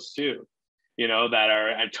side hustles too, that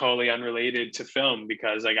are totally unrelated to film,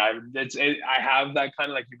 because like I have that kind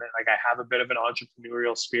of like, like I have a bit of an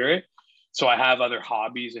entrepreneurial spirit. So I have other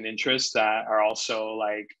hobbies and interests that are also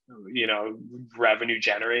like, revenue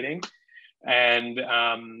generating. And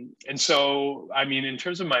so, I mean, in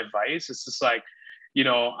terms of my advice, it's just like,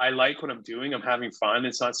 I like what I'm doing. I'm having fun.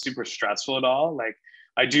 It's not super stressful at all. Like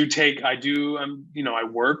I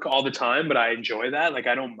work all the time, but I enjoy that. Like,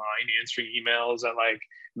 I don't mind answering emails at like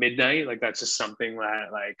midnight. Like, that's just something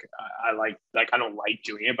that like, I like, I don't like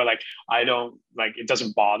doing it, but like, I don't like, it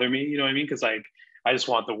doesn't bother me. You know what I mean? Cause like, I just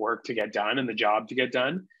want the work to get done and the job to get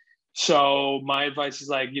done. So my advice is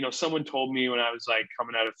like, someone told me when I was like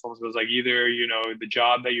coming out of film school, was like, either, the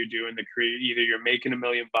job that you're doing, either you're making $1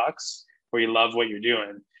 million or you love what you're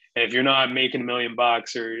doing. And if you're not making $1 million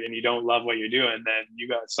and you don't love what you're doing, then you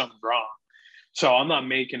got something wrong. So I'm not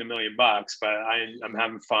making $1 million, but I'm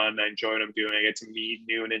having fun. I enjoy what I'm doing. I get to meet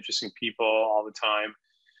new and interesting people all the time.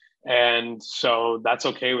 And so that's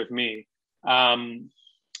okay with me.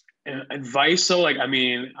 Advice, though, like, I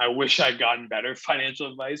mean, I wish I'd gotten better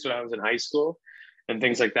financial advice when I was in high school and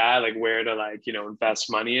things like that, like where to like,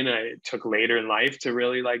 invest money in. It took later in life to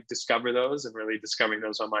really like discover those and really discovering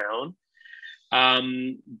those on my own.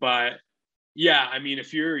 But yeah, I mean,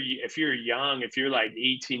 if you're young, if you're like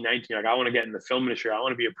 18, 19, like I want to get in the film industry, I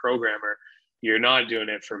want to be a programmer, you're not doing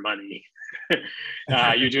it for money.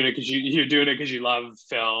 You're doing it because you're doing it because you love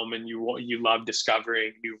film and you love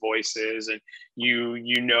discovering new voices, and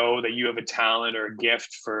you know that you have a talent or a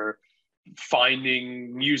gift for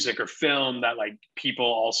finding music or film that like people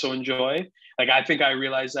also enjoy. Like I think I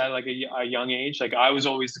realized that like a young age. Like I was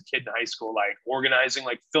always the kid in high school, like organizing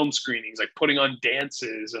like film screenings, like putting on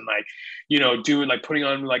dances and like, doing like putting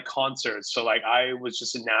on like concerts. So like I was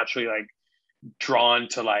just naturally like drawn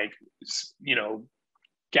to like,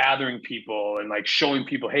 gathering people and like showing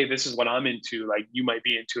people, hey, this is what I'm into. Like you might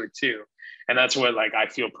be into it too. And that's what like I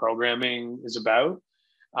feel programming is about.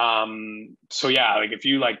 So yeah, like if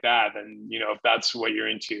you like that, then if that's what you're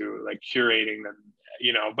into, like curating, then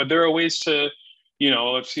but there are ways to,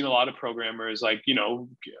 I've seen a lot of programmers like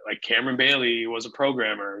like Cameron Bailey was a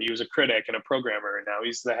programmer, he was a critic and a programmer, and now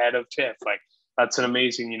he's the head of TIFF. Like that's an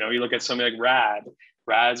amazing, you look at something like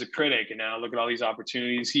Rad's a critic, and now look at all these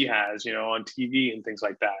opportunities he has, on TV and things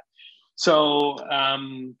like that. So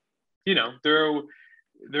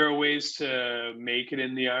there are ways to make it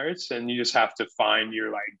in the arts, and you just have to find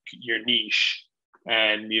your niche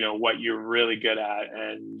and what you're really good at,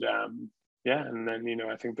 and and then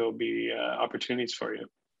I think there'll be opportunities for you.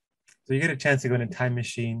 So you get a chance to go in a time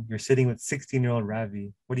machine. You're sitting with 16-year-old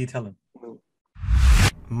Ravi. What do you tell him?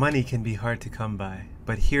 Money can be hard to come by,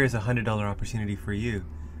 but here is a $100 opportunity for you.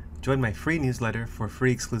 Join my free newsletter for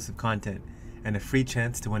free exclusive content and a free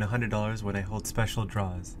chance to win $100 when I hold special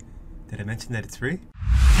draws. Did I mention that it's free?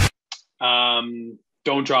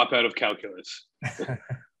 Don't drop out of calculus.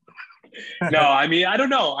 No, I mean, I don't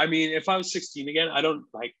know. I mean, if I was 16 again, I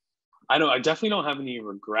definitely don't have any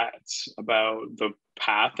regrets about the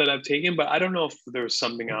path that I've taken, but I don't know if there was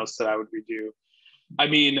something else that I would redo. I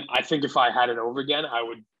mean, I think if I had it over again, I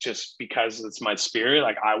would just, because it's my spirit,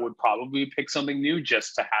 like I would probably pick something new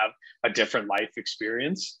just to have a different life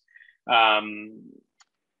experience.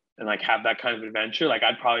 And like have that kind of adventure. Like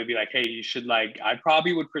I'd probably be like, hey, you should I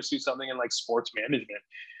probably would pursue something in like sports management.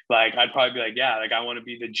 Like I'd probably be like, yeah, like I want to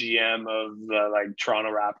be the GM of the like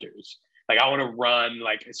Toronto Raptors. Like I want to run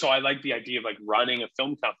so I like the idea of like running a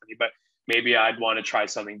film company, but maybe I'd want to try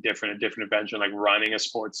something different, a different adventure, like running a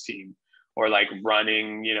sports team or like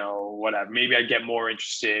running, whatever. Maybe I'd get more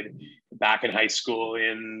interested back in high school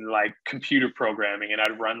in like computer programming, and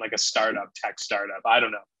I'd run like a tech startup. I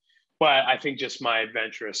don't know. But I think just my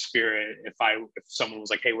adventurous spirit, if someone was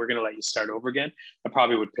like, hey, we're going to let you start over again, I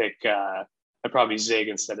probably would pick, I'd probably zig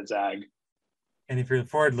instead of zag. And if you're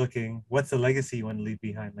forward looking, what's the legacy you want to leave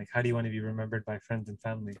behind? Like, how do you want to be remembered by friends and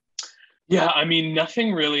family? Yeah, I mean,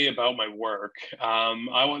 nothing really about my work. I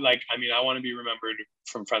want to be remembered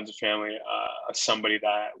from friends and family as somebody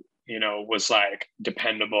that, was like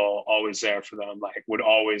dependable, always there for them, like would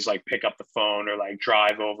always like pick up the phone or like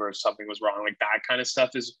drive over if something was wrong. Like that kind of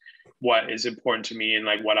stuff is what is important to me, and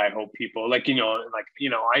like what I hope people I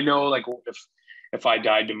know like if I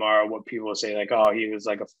died tomorrow, what people will say, like, oh, he was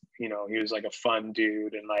like a fun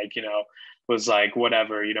dude, and like, was like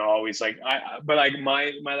whatever, always like but like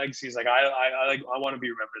my legacy is like I want to be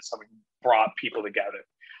remembered as someone who brought people together,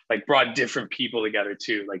 like brought different people together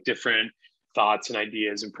too, like different thoughts and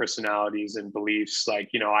ideas and personalities and beliefs. Like,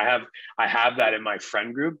 I have that in my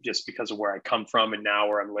friend group just because of where I come from and now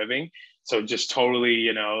where I'm living. So just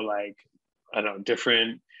totally, like, I don't know,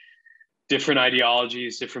 different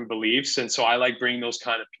ideologies, different beliefs. And so I like bringing those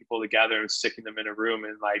kind of people together and sticking them in a room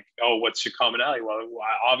and like, oh, what's your commonality? Well,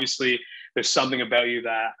 obviously there's something about you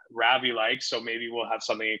that Ravi likes, so maybe we'll have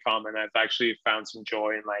something in common. I've actually found some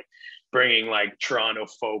joy in like bringing like Toronto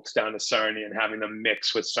folks down to Sarnia and having them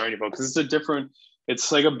mix with Sarnia folks.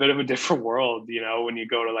 It's like a bit of a different world, when you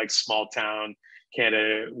go to like small town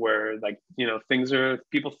Canada where like,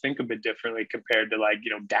 people think a bit differently compared to like,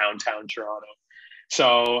 downtown Toronto.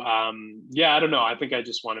 So I don't know. I think I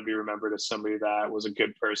just want to be remembered as somebody that was a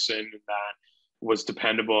good person and that was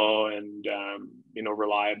dependable and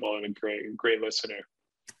reliable and a great listener.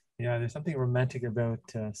 Yeah, there's something romantic about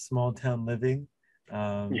small town living.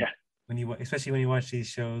 Especially when you watch these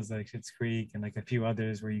shows like Schitt's Creek and like a few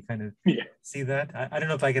others where you kind of see that. I don't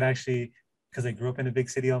know if I could actually, because I grew up in a big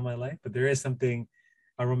city all my life, but there is something,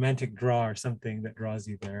 a romantic draw or something that draws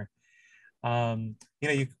you there.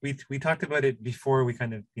 We talked about it before we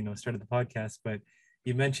kind of started the podcast, but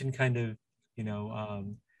you mentioned kind of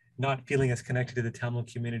not feeling as connected to the Tamil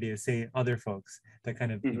community as say other folks that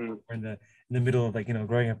kind of are in the middle of like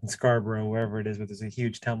growing up in Scarborough, wherever it is, where there's a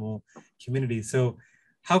huge Tamil community. So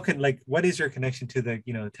how can what is your connection to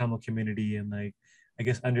the Tamil community and like I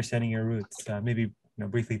guess understanding your roots? Maybe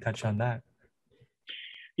briefly touch on that.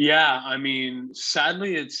 Yeah, I mean,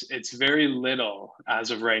 sadly, it's very little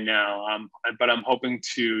as of right now. But I'm hoping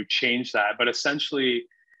to change that. But essentially,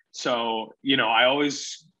 So, I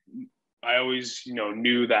always,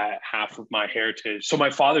 knew that half of my heritage. So my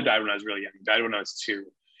father died when I was really young. He died when I was 2.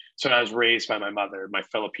 So I was raised by my mother, my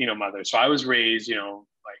Filipino mother. So I was raised,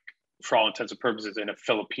 like for all intents and purposes in a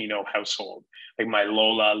Filipino household. Like my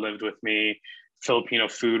Lola lived with me. Filipino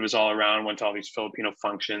food was all around, went to all these Filipino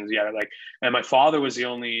functions. Yeah, like, and my father was the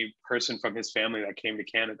only person from his family that came to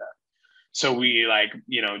Canada. So we like,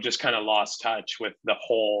 just kind of lost touch with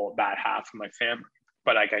that half of my family.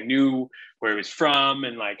 But like I knew where he was from,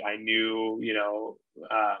 and like I knew,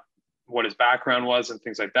 what his background was and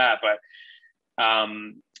things like that. But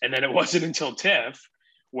and then it wasn't until TIFF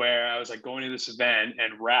where I was like going to this event,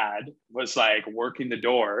 and Rad was like working the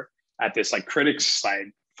door at this like critics side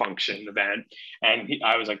function event, and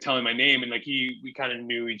I was like telling my name, and like we kind of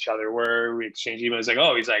knew each other, where we exchanged emails. Like,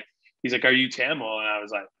 oh, he's like, are you Tamil? And I was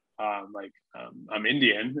like, I'm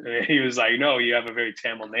Indian. And he was like, no, you have a very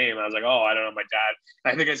Tamil name. And I was like, oh, I don't know, my dad.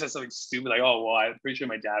 I think I said something stupid like, oh, well, I'm pretty sure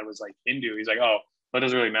my dad was like Hindu. He's like, oh, that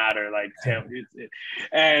doesn't really matter. Like,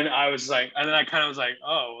 and I was like, and then I kind of was like,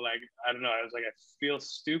 oh, like, I don't know. I was like, I feel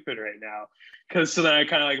stupid right now. So then I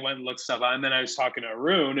kind of like went and looked stuff up, and then I was talking to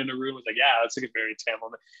Arun, and Arun was like, yeah, that's like a very Tamil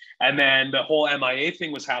name. And then the whole M.I.A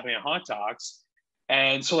thing was happening at Hot Talks.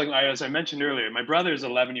 And so, like, as I mentioned earlier, my brother is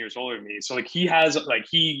 11 years older than me. So, like, he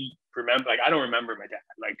remember, like, I don't remember my dad.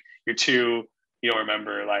 Like, you're 2, you don't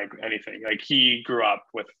remember, like, anything. Like, he grew up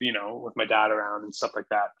with my dad around and stuff like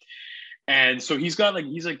that. And so he's like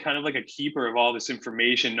kind of like a keeper of all this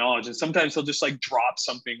information, knowledge. And sometimes he'll just like drop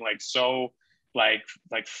something like so like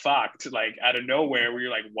fucked, like out of nowhere, where you're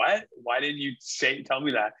like, what? Why didn't you tell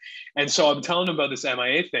me that? And so I'm telling him about this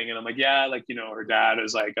M.I.A thing, and I'm like, yeah, like, her dad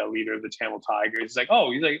is like a leader of the Tamil Tigers. He's like,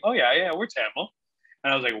 oh yeah, we're Tamil.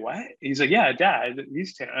 And I was like, what? He's like, yeah, dad,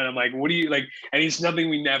 he's Tamil. And I'm like, what do you like? And he's nothing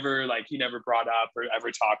he never brought up or ever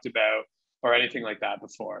talked about or anything like that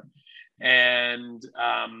before. And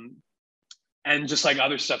just like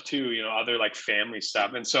other stuff too, other like family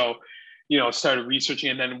stuff. And so, started researching,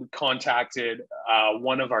 and then we contacted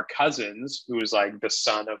one of our cousins who is like the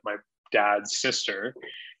son of my dad's sister.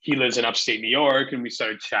 He lives in upstate New York, and we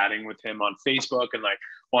started chatting with him on Facebook and like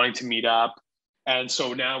wanting to meet up. And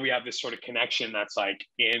so now we have this sort of connection that's like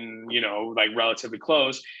in, like relatively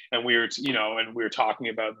close. And we were talking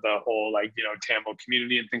about the whole like, Tamil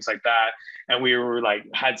community and things like that. And we were like,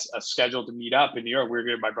 had a schedule to meet up in New York.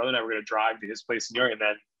 My brother and I were going to drive to his place in New York, and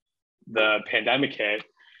then the pandemic hit.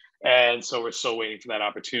 And so we're still waiting for that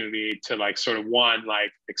opportunity to like sort of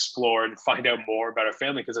like explore and find out more about our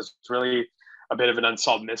family, because it's really a bit of an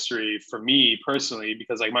unsolved mystery for me personally,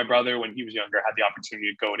 because like my brother, when he was younger, had the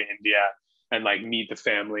opportunity to go to India and like meet the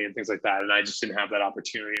family and things like that. And I just didn't have that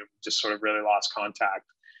opportunity. Just sort of really lost contact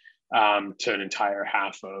to an entire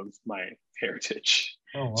half of my heritage.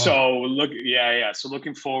 Oh, wow. So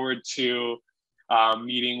looking forward to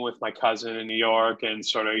meeting with my cousin in New York, and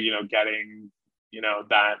sort of, getting,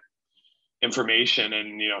 that information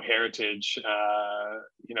and, heritage,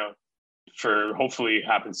 for hopefully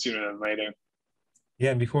happen sooner than later. Yeah,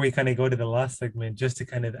 and before we kind of go to the last segment, just to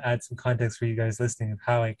kind of add some context for you guys listening of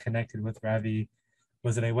how I connected with Ravi,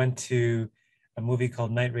 was that I went to a movie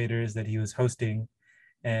called Night Raiders that he was hosting,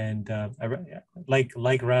 and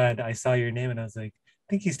like Rad, I saw your name and I was like, I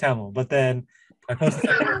think he's Tamil. But then I posted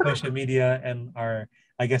something on social media, and our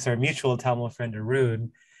mutual Tamil friend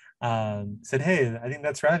Arun said, "Hey, I think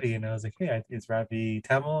that's Ravi," and I was like, "Hey, is Ravi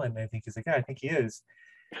Tamil?" And I think he's like, "Yeah, I think he is,"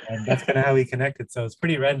 and that's kind of how we connected. So it's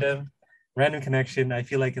pretty random connection. I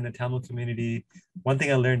feel like in the Tamil community, one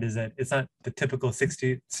thing I learned is that it's not the typical 6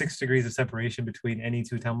 degrees of separation between any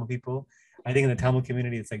 2 Tamil people. I think in the Tamil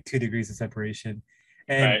community, it's like 2 degrees of separation.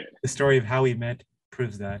 And right. The story of how we met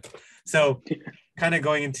proves that. So kind of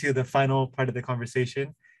going into the final part of the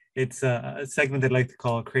conversation, it's a segment I'd like to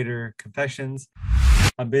call Creator Confessions.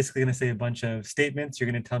 I'm basically going to say a bunch of statements. You're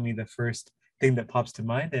going to tell me the first thing that pops to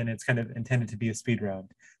mind, and it's kind of intended to be a speed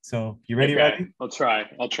round. So you ready, okay. Ravi? I'll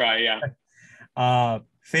try. Yeah.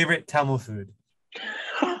 Favorite Tamil food?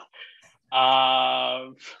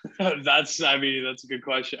 That's a good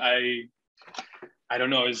question. I don't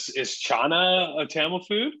know. Is chana a Tamil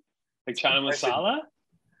food? Like chana masala?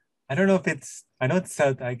 I don't know if I know it's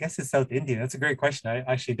South, I guess it's South Indian. That's a great question. I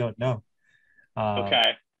actually don't know.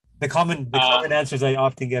 Okay. The common answers I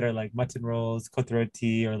often get are like mutton rolls,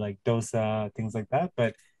 kothiroti, or like dosa, things like that.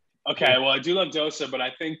 But okay, well, I do love dosa, but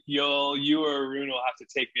I think you or Arun will have to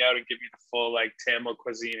take me out and give me the full like Tamil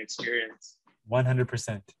cuisine experience.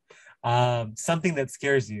 100%. Something that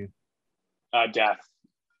scares you. Death.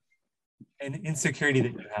 An insecurity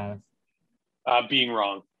that you have. Being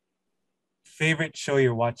wrong. Favorite show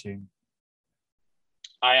you're watching.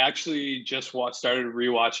 I actually just started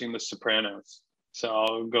rewatching The Sopranos, so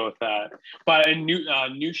I'll go with that. But a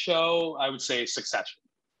new show, I would say Succession.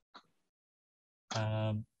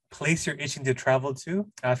 Place you're itching to travel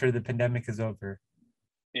to after the pandemic is over.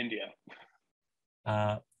 India.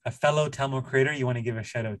 A fellow Tamil creator you want to give a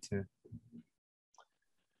shout out to.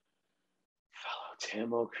 Fellow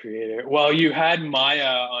Tamil creator. Well, you had M.I.A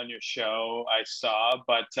on your show, I saw,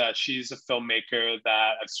 but she's a filmmaker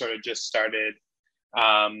that I've sort of just started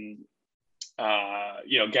um,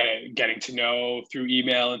 getting to know through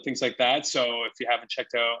email and things like that. So if you haven't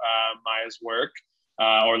checked out M.I.A's work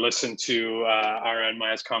or listened to our and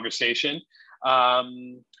M.I.A's conversation,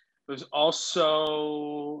 there's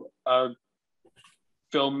also a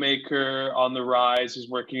filmmaker on the rise who's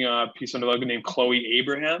working on a piece on the logo named Chloe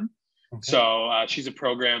Abraham. Okay. So she's a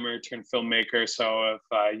programmer turned filmmaker. So if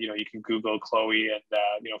you can Google Chloe and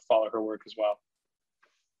follow her work as well.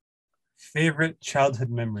 Favorite childhood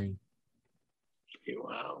memory?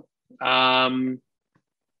 Wow.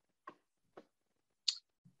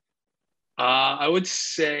 I would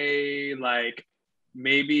say like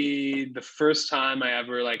maybe the first time I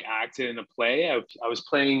ever like acted in a play. I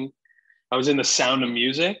was in The Sound of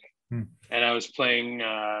Music, and I was playing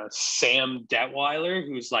Sam Detweiler,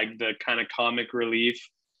 who's like the kind of comic relief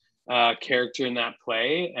character in that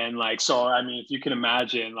play. And like, so I mean, if you can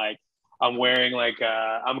imagine, like I'm wearing like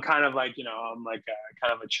I'm kind of like I'm like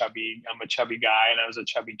I'm a chubby guy, and I was a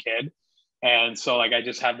chubby kid, and so like I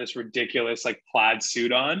just have this ridiculous like plaid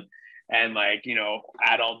suit on, and like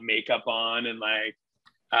adult makeup on, and like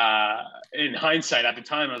in hindsight at the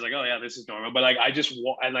time I was like, oh yeah, this is normal, but like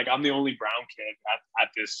and like I'm the only brown kid at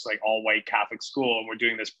this like all white Catholic school, and we're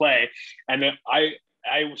doing this play, and then I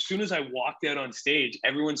as soon as I walked out on stage,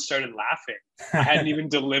 everyone started laughing. I hadn't even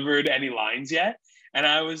delivered any lines yet, and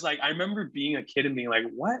I was like, I remember being a kid and being like,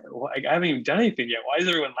 what? Like, I haven't even done anything yet, why is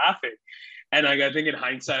everyone laughing? And like, I think in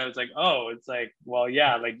hindsight, I was like, oh, it's like, well,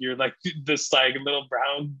 yeah, like you're like this like little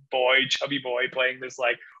brown boy, chubby boy playing this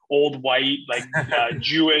like old white, like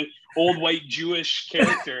Jewish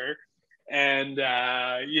character. And,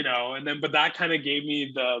 and then, but that kind of gave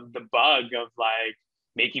me the bug of like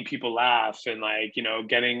making people laugh and like,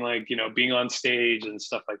 getting like, being on stage and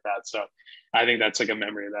stuff like that. So I think that's like a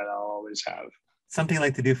memory that I'll always have. Something you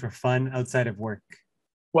like to do for fun outside of work?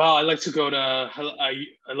 Well, I like to go to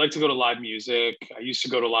live music. I used to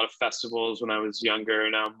go to a lot of festivals when I was younger,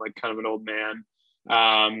 and now I'm like kind of an old man.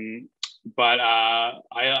 But I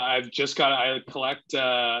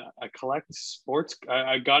collect sports.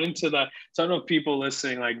 I got into so I don't know if people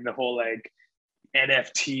listening like the whole like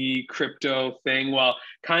NFT crypto thing. Well,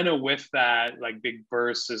 kind of with that like big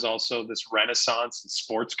burst is also this renaissance in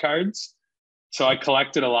sports cards. So I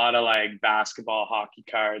collected a lot of like basketball, hockey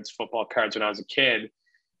cards, football cards when I was a kid.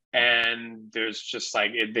 And there's just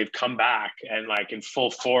like they've come back and like in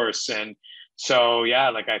full force. And so yeah,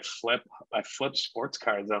 like I flip sports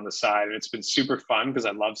cards on the side, and it's been super fun because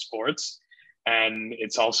I love sports, and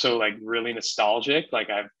it's also like really nostalgic. Like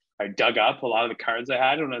I dug up a lot of the cards I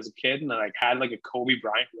had when I was a kid, and I like had like a Kobe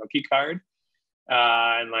Bryant rookie card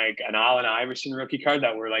and like an Allen Iverson rookie card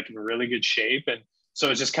that were like in really good shape. And so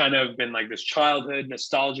it's just kind of been like this childhood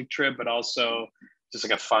nostalgic trip, but also just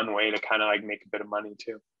like a fun way to kind of like make a bit of money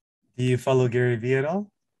too. Do you follow Gary Vee at all?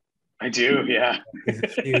 I do, yeah.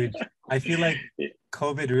 He's huge. I feel like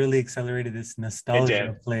COVID really accelerated this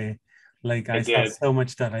nostalgia play. Like I saw so much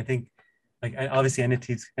stuff. I think like obviously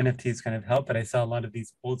NFTs kind of help, but I saw a lot of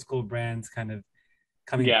these old school brands kind of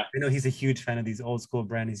coming. Yeah. I know he's a huge fan of these old school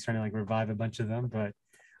brands. He's trying to like revive a bunch of them, but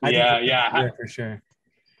I think for sure.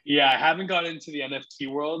 Yeah, I haven't got into the NFT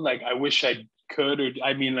world. Like I wish I could, or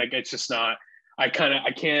I mean like it's just not, I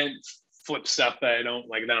can't flip stuff that I don't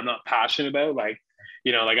like, that I'm not passionate about. Like,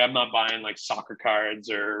 like I'm not buying like soccer cards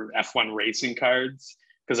or F1 racing cards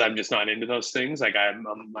because I'm just not into those things. Like I'm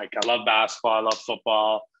like, I love basketball, I love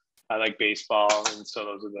football, I like baseball. And so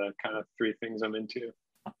those are the kind of three things I'm into.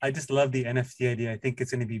 I just love the NFT idea. I think it's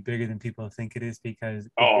going to be bigger than people think it is because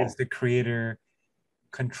it gives the creator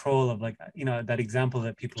control of like, that example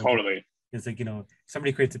that people totally is like,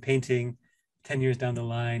 somebody creates a painting 10 years down the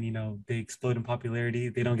line, they explode in popularity.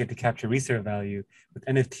 They don't get to capture resale value. With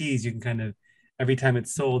NFTs, you can kind of, every time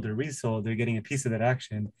it's sold or resold, they're getting a piece of that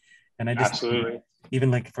action. And I just, absolutely,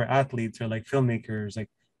 even like for athletes or like filmmakers, like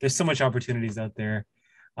there's so much opportunities out there.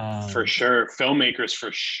 For sure. Filmmakers,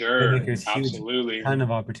 for sure. Absolutely. Huge, ton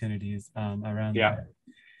of opportunities around that.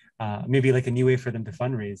 Maybe like a new way for them to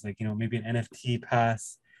fundraise, like, maybe an NFT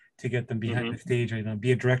pass to get them behind the stage, or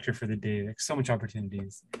be a director for the day. Like so much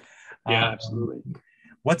opportunities. Yeah, absolutely.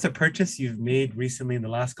 What's a purchase you've made recently in the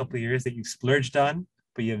last couple of years that you've splurged on,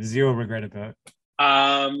 but you have zero regret about?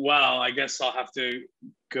 Well, I guess I'll have to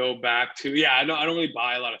go back to, yeah, I don't really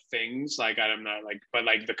buy a lot of things. Like I'm not like, but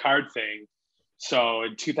like the card thing. So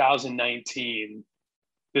in 2019,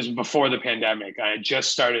 this was before the pandemic. I had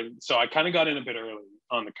just started, so I kind of got in a bit early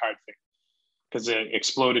on the card thing because it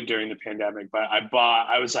exploded during the pandemic. But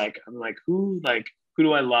I was like, who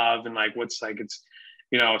do I love? And like, what's like, it's,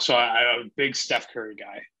 so I'm a big Steph Curry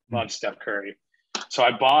guy, Mm. love Steph Curry. So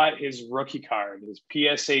I bought his rookie card, his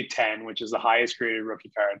PSA 10, which is the highest graded rookie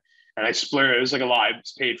card. And I splurged, it was like a lot. I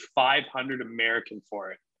paid 500 American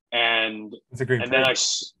for it. And, It's a great and then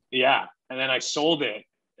price. and then I sold it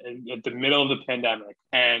at the middle of the pandemic.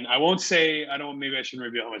 And I won't say, maybe I shouldn't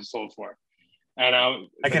reveal how much I sold for. I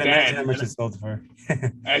But can imagine how then much it sold for.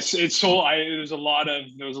 it sold. There was a lot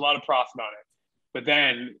of profit on it. But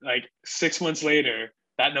then, like 6 months later,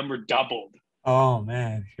 that number doubled. Oh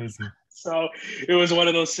man, crazy. So it was one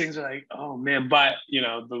of those things where like, oh man, but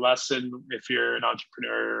the lesson if you're an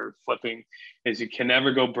entrepreneur flipping is you can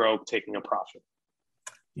never go broke taking a profit.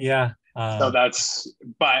 Yeah. So but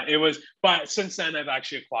since then I've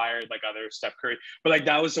actually acquired like other Steph Curry, but like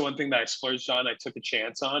that was the one thing that I splurged on. I took a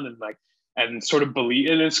chance on and sort of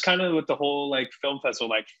believe, and it's kind of with the whole like film festival,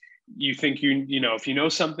 like you think if you know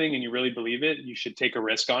something and you really believe it, you should take a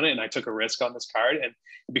risk on it. And I took a risk on this card, and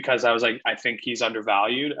because I was like, I think he's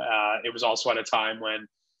undervalued. It was also at a time when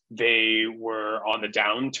they were on the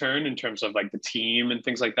downturn in terms of like the team and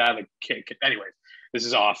things like that. Like, anyway, this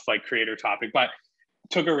is off like creator topic, but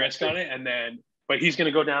took a risk on it, but he's going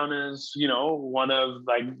to go down as one of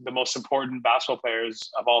like the most important basketball players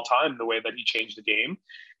of all time, the way that he changed the game.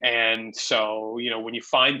 And so when you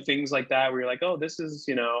find things like that where you're like, oh, this is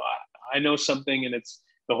I know something, and it's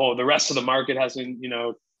the rest of the market hasn't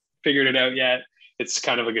figured it out yet, it's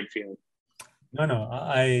kind of a good feeling. No,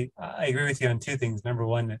 I agree with you on two things. Number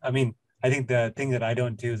one, I mean, I think the thing that I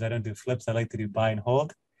don't do is I don't do flips. I like to do buy and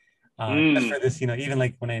hold. Just for this, even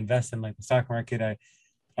like when I invest in like the stock market,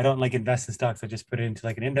 I don't like invest in stocks. I just put it into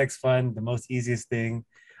like an index fund, the most easiest thing.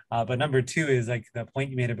 But number two is like the point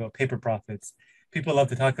you made about paper profits. People love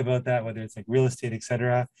to talk about that, whether it's like real estate,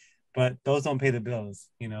 etc. But those don't pay the bills.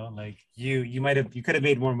 Like you could have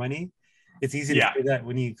made more money. It's easy to Yeah. say that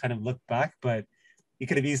when you kind of look back, but you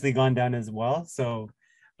could have easily gone down as well. So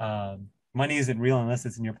money isn't real unless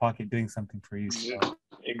it's in your pocket doing something for you. So.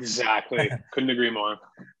 Exactly. Couldn't agree more.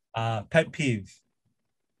 Pet peeve.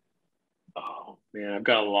 Oh man, I've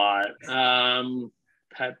got a lot.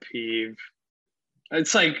 Pet peeve.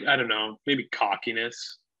 It's like, I don't know, maybe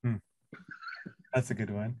cockiness. That's a good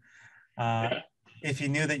one. Yeah. If you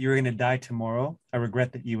knew that you were going to die tomorrow, a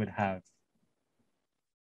regret that you would have.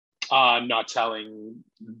 Not telling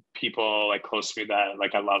people like close to me that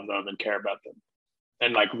like I love them and care about them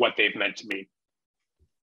and like what they've meant to me.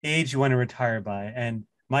 Age you want to retire by. And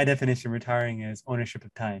my definition of retiring is ownership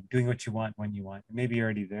of time, doing what you want when you want. Maybe you're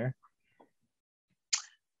already there.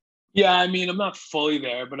 Yeah, I mean, I'm not fully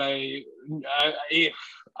there, but to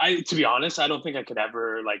be honest, I don't think I could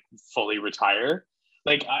ever like fully retire.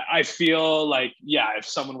 Like, I feel like, yeah, if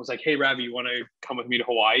someone was like, "Hey, Ravi, you want to come with me to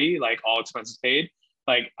Hawaii? Like, all expenses paid."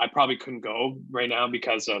 Like, I probably couldn't go right now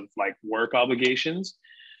because of like work obligations.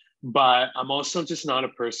 But I'm also just not a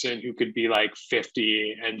person who could be like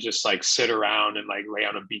 50 and just like sit around and like lay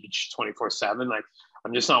on a beach 24/7. Like,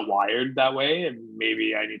 I'm just not wired that way, and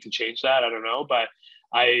maybe I need to change that. I don't know, but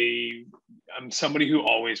I I'm somebody who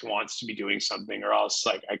always wants to be doing something, or else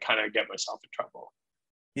like I kind of get myself in trouble.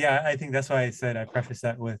 Yeah, I think that's why I said I preface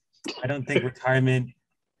that with I don't think retirement,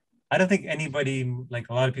 I don't think anybody, like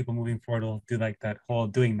a lot of people moving forward, will do like that whole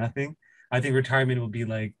doing nothing. I think retirement will be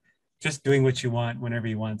like just doing what you want whenever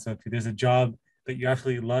you want. So if there's a job that you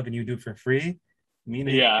absolutely love and you do it for free, I mean,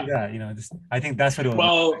 you Yeah. do that, just I think that's what it will look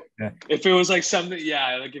Well, like. Yeah. if it was like something,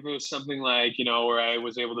 yeah, like if it was something like, where I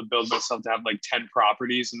was able to build myself to have like 10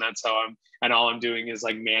 properties and that's how and all I'm doing is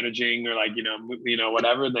like managing or like,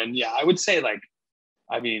 whatever, then yeah, I would say like,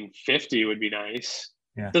 I mean, 50 would be nice.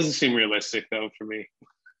 Yeah. Doesn't seem realistic though for me.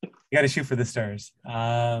 You got to shoot for the stars.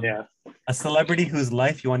 Yeah. A celebrity whose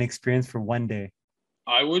life you want to experience for one day.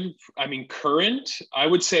 I mean, current, I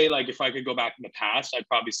would say like if I could go back in the past, I'd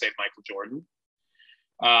probably say Michael Jordan.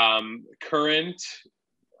 Current,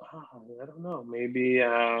 I don't know, maybe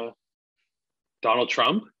Donald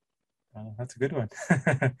Trump. That's a good one.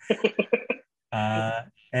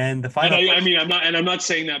 And the And final I question. mean, I'm not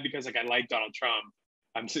saying that because like I like Donald Trump.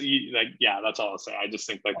 I'm like, yeah, that's all I'll say. I just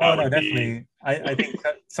think like Oh that no, would be. definitely. I think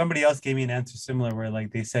that somebody else gave me an answer similar where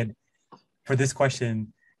like they said for this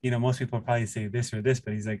question, most people probably say this or this,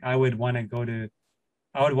 but he's like, I would want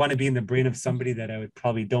to be in the brain of somebody that I would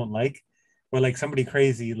probably don't like, or like somebody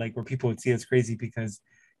crazy, like where people would see as crazy because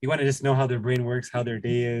You want to just know how their brain works, how their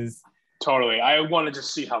day is. Totally. I want to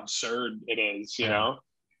just see how absurd it is, you Yeah. know?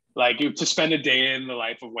 Like to spend a day in the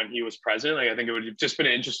life of when he was president, like I think it would have just been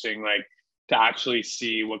interesting, like to actually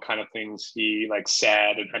see what kind of things he like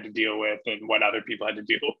said and had to deal with and what other people had to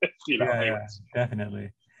deal with, you know, Yeah, yeah, anyways.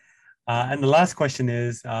 definitely. And the last question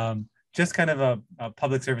is just kind of a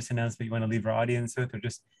public service announcement you want to leave our audience with, or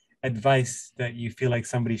just advice that you feel like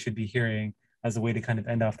somebody should be hearing as a way to kind of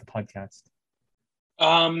end off the podcast.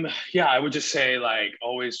 Yeah, I would just say like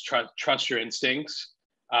always trust your instincts.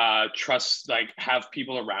 Trust like have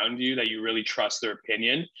people around you that you really trust their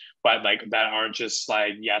opinion, but like that aren't just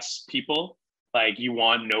like yes people. Like you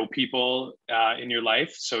want no people in your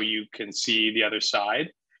life so you can see the other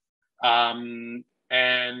side. And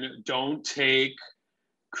don't take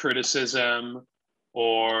criticism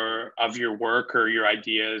or of your work or your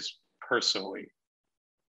ideas personally.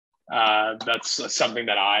 That's something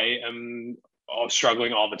that I am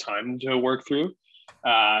struggling all the time to work through.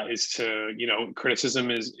 Is to criticism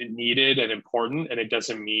is needed and important, and it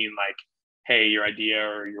doesn't mean like, hey, your idea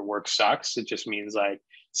or your work sucks. It just means like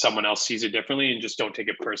someone else sees it differently, and just don't take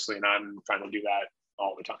it personally. And I'm trying to do that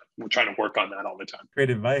all the time. We're trying to work on that all the time. Great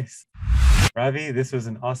advice. Ravi, this was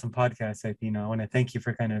an awesome podcast. I want to thank you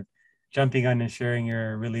for kind of jumping on and sharing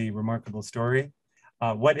your really remarkable story.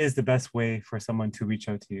 What is the best way for someone to reach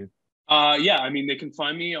out to you? Yeah, I mean, they can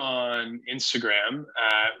find me on Instagram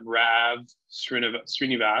at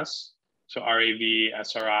Srinivas, so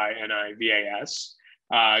RAVSRINIVAS.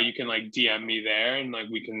 You can like DM me there, and like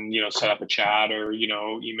we can set up a chat or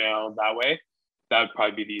email that way. That would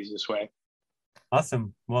probably be the easiest way.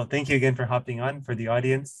 Awesome. Well, thank you again for hopping on. For the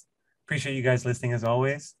audience, appreciate you guys listening as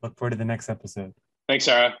always. Look forward to the next episode. Thanks,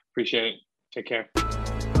 Sarah. Appreciate it. Take care.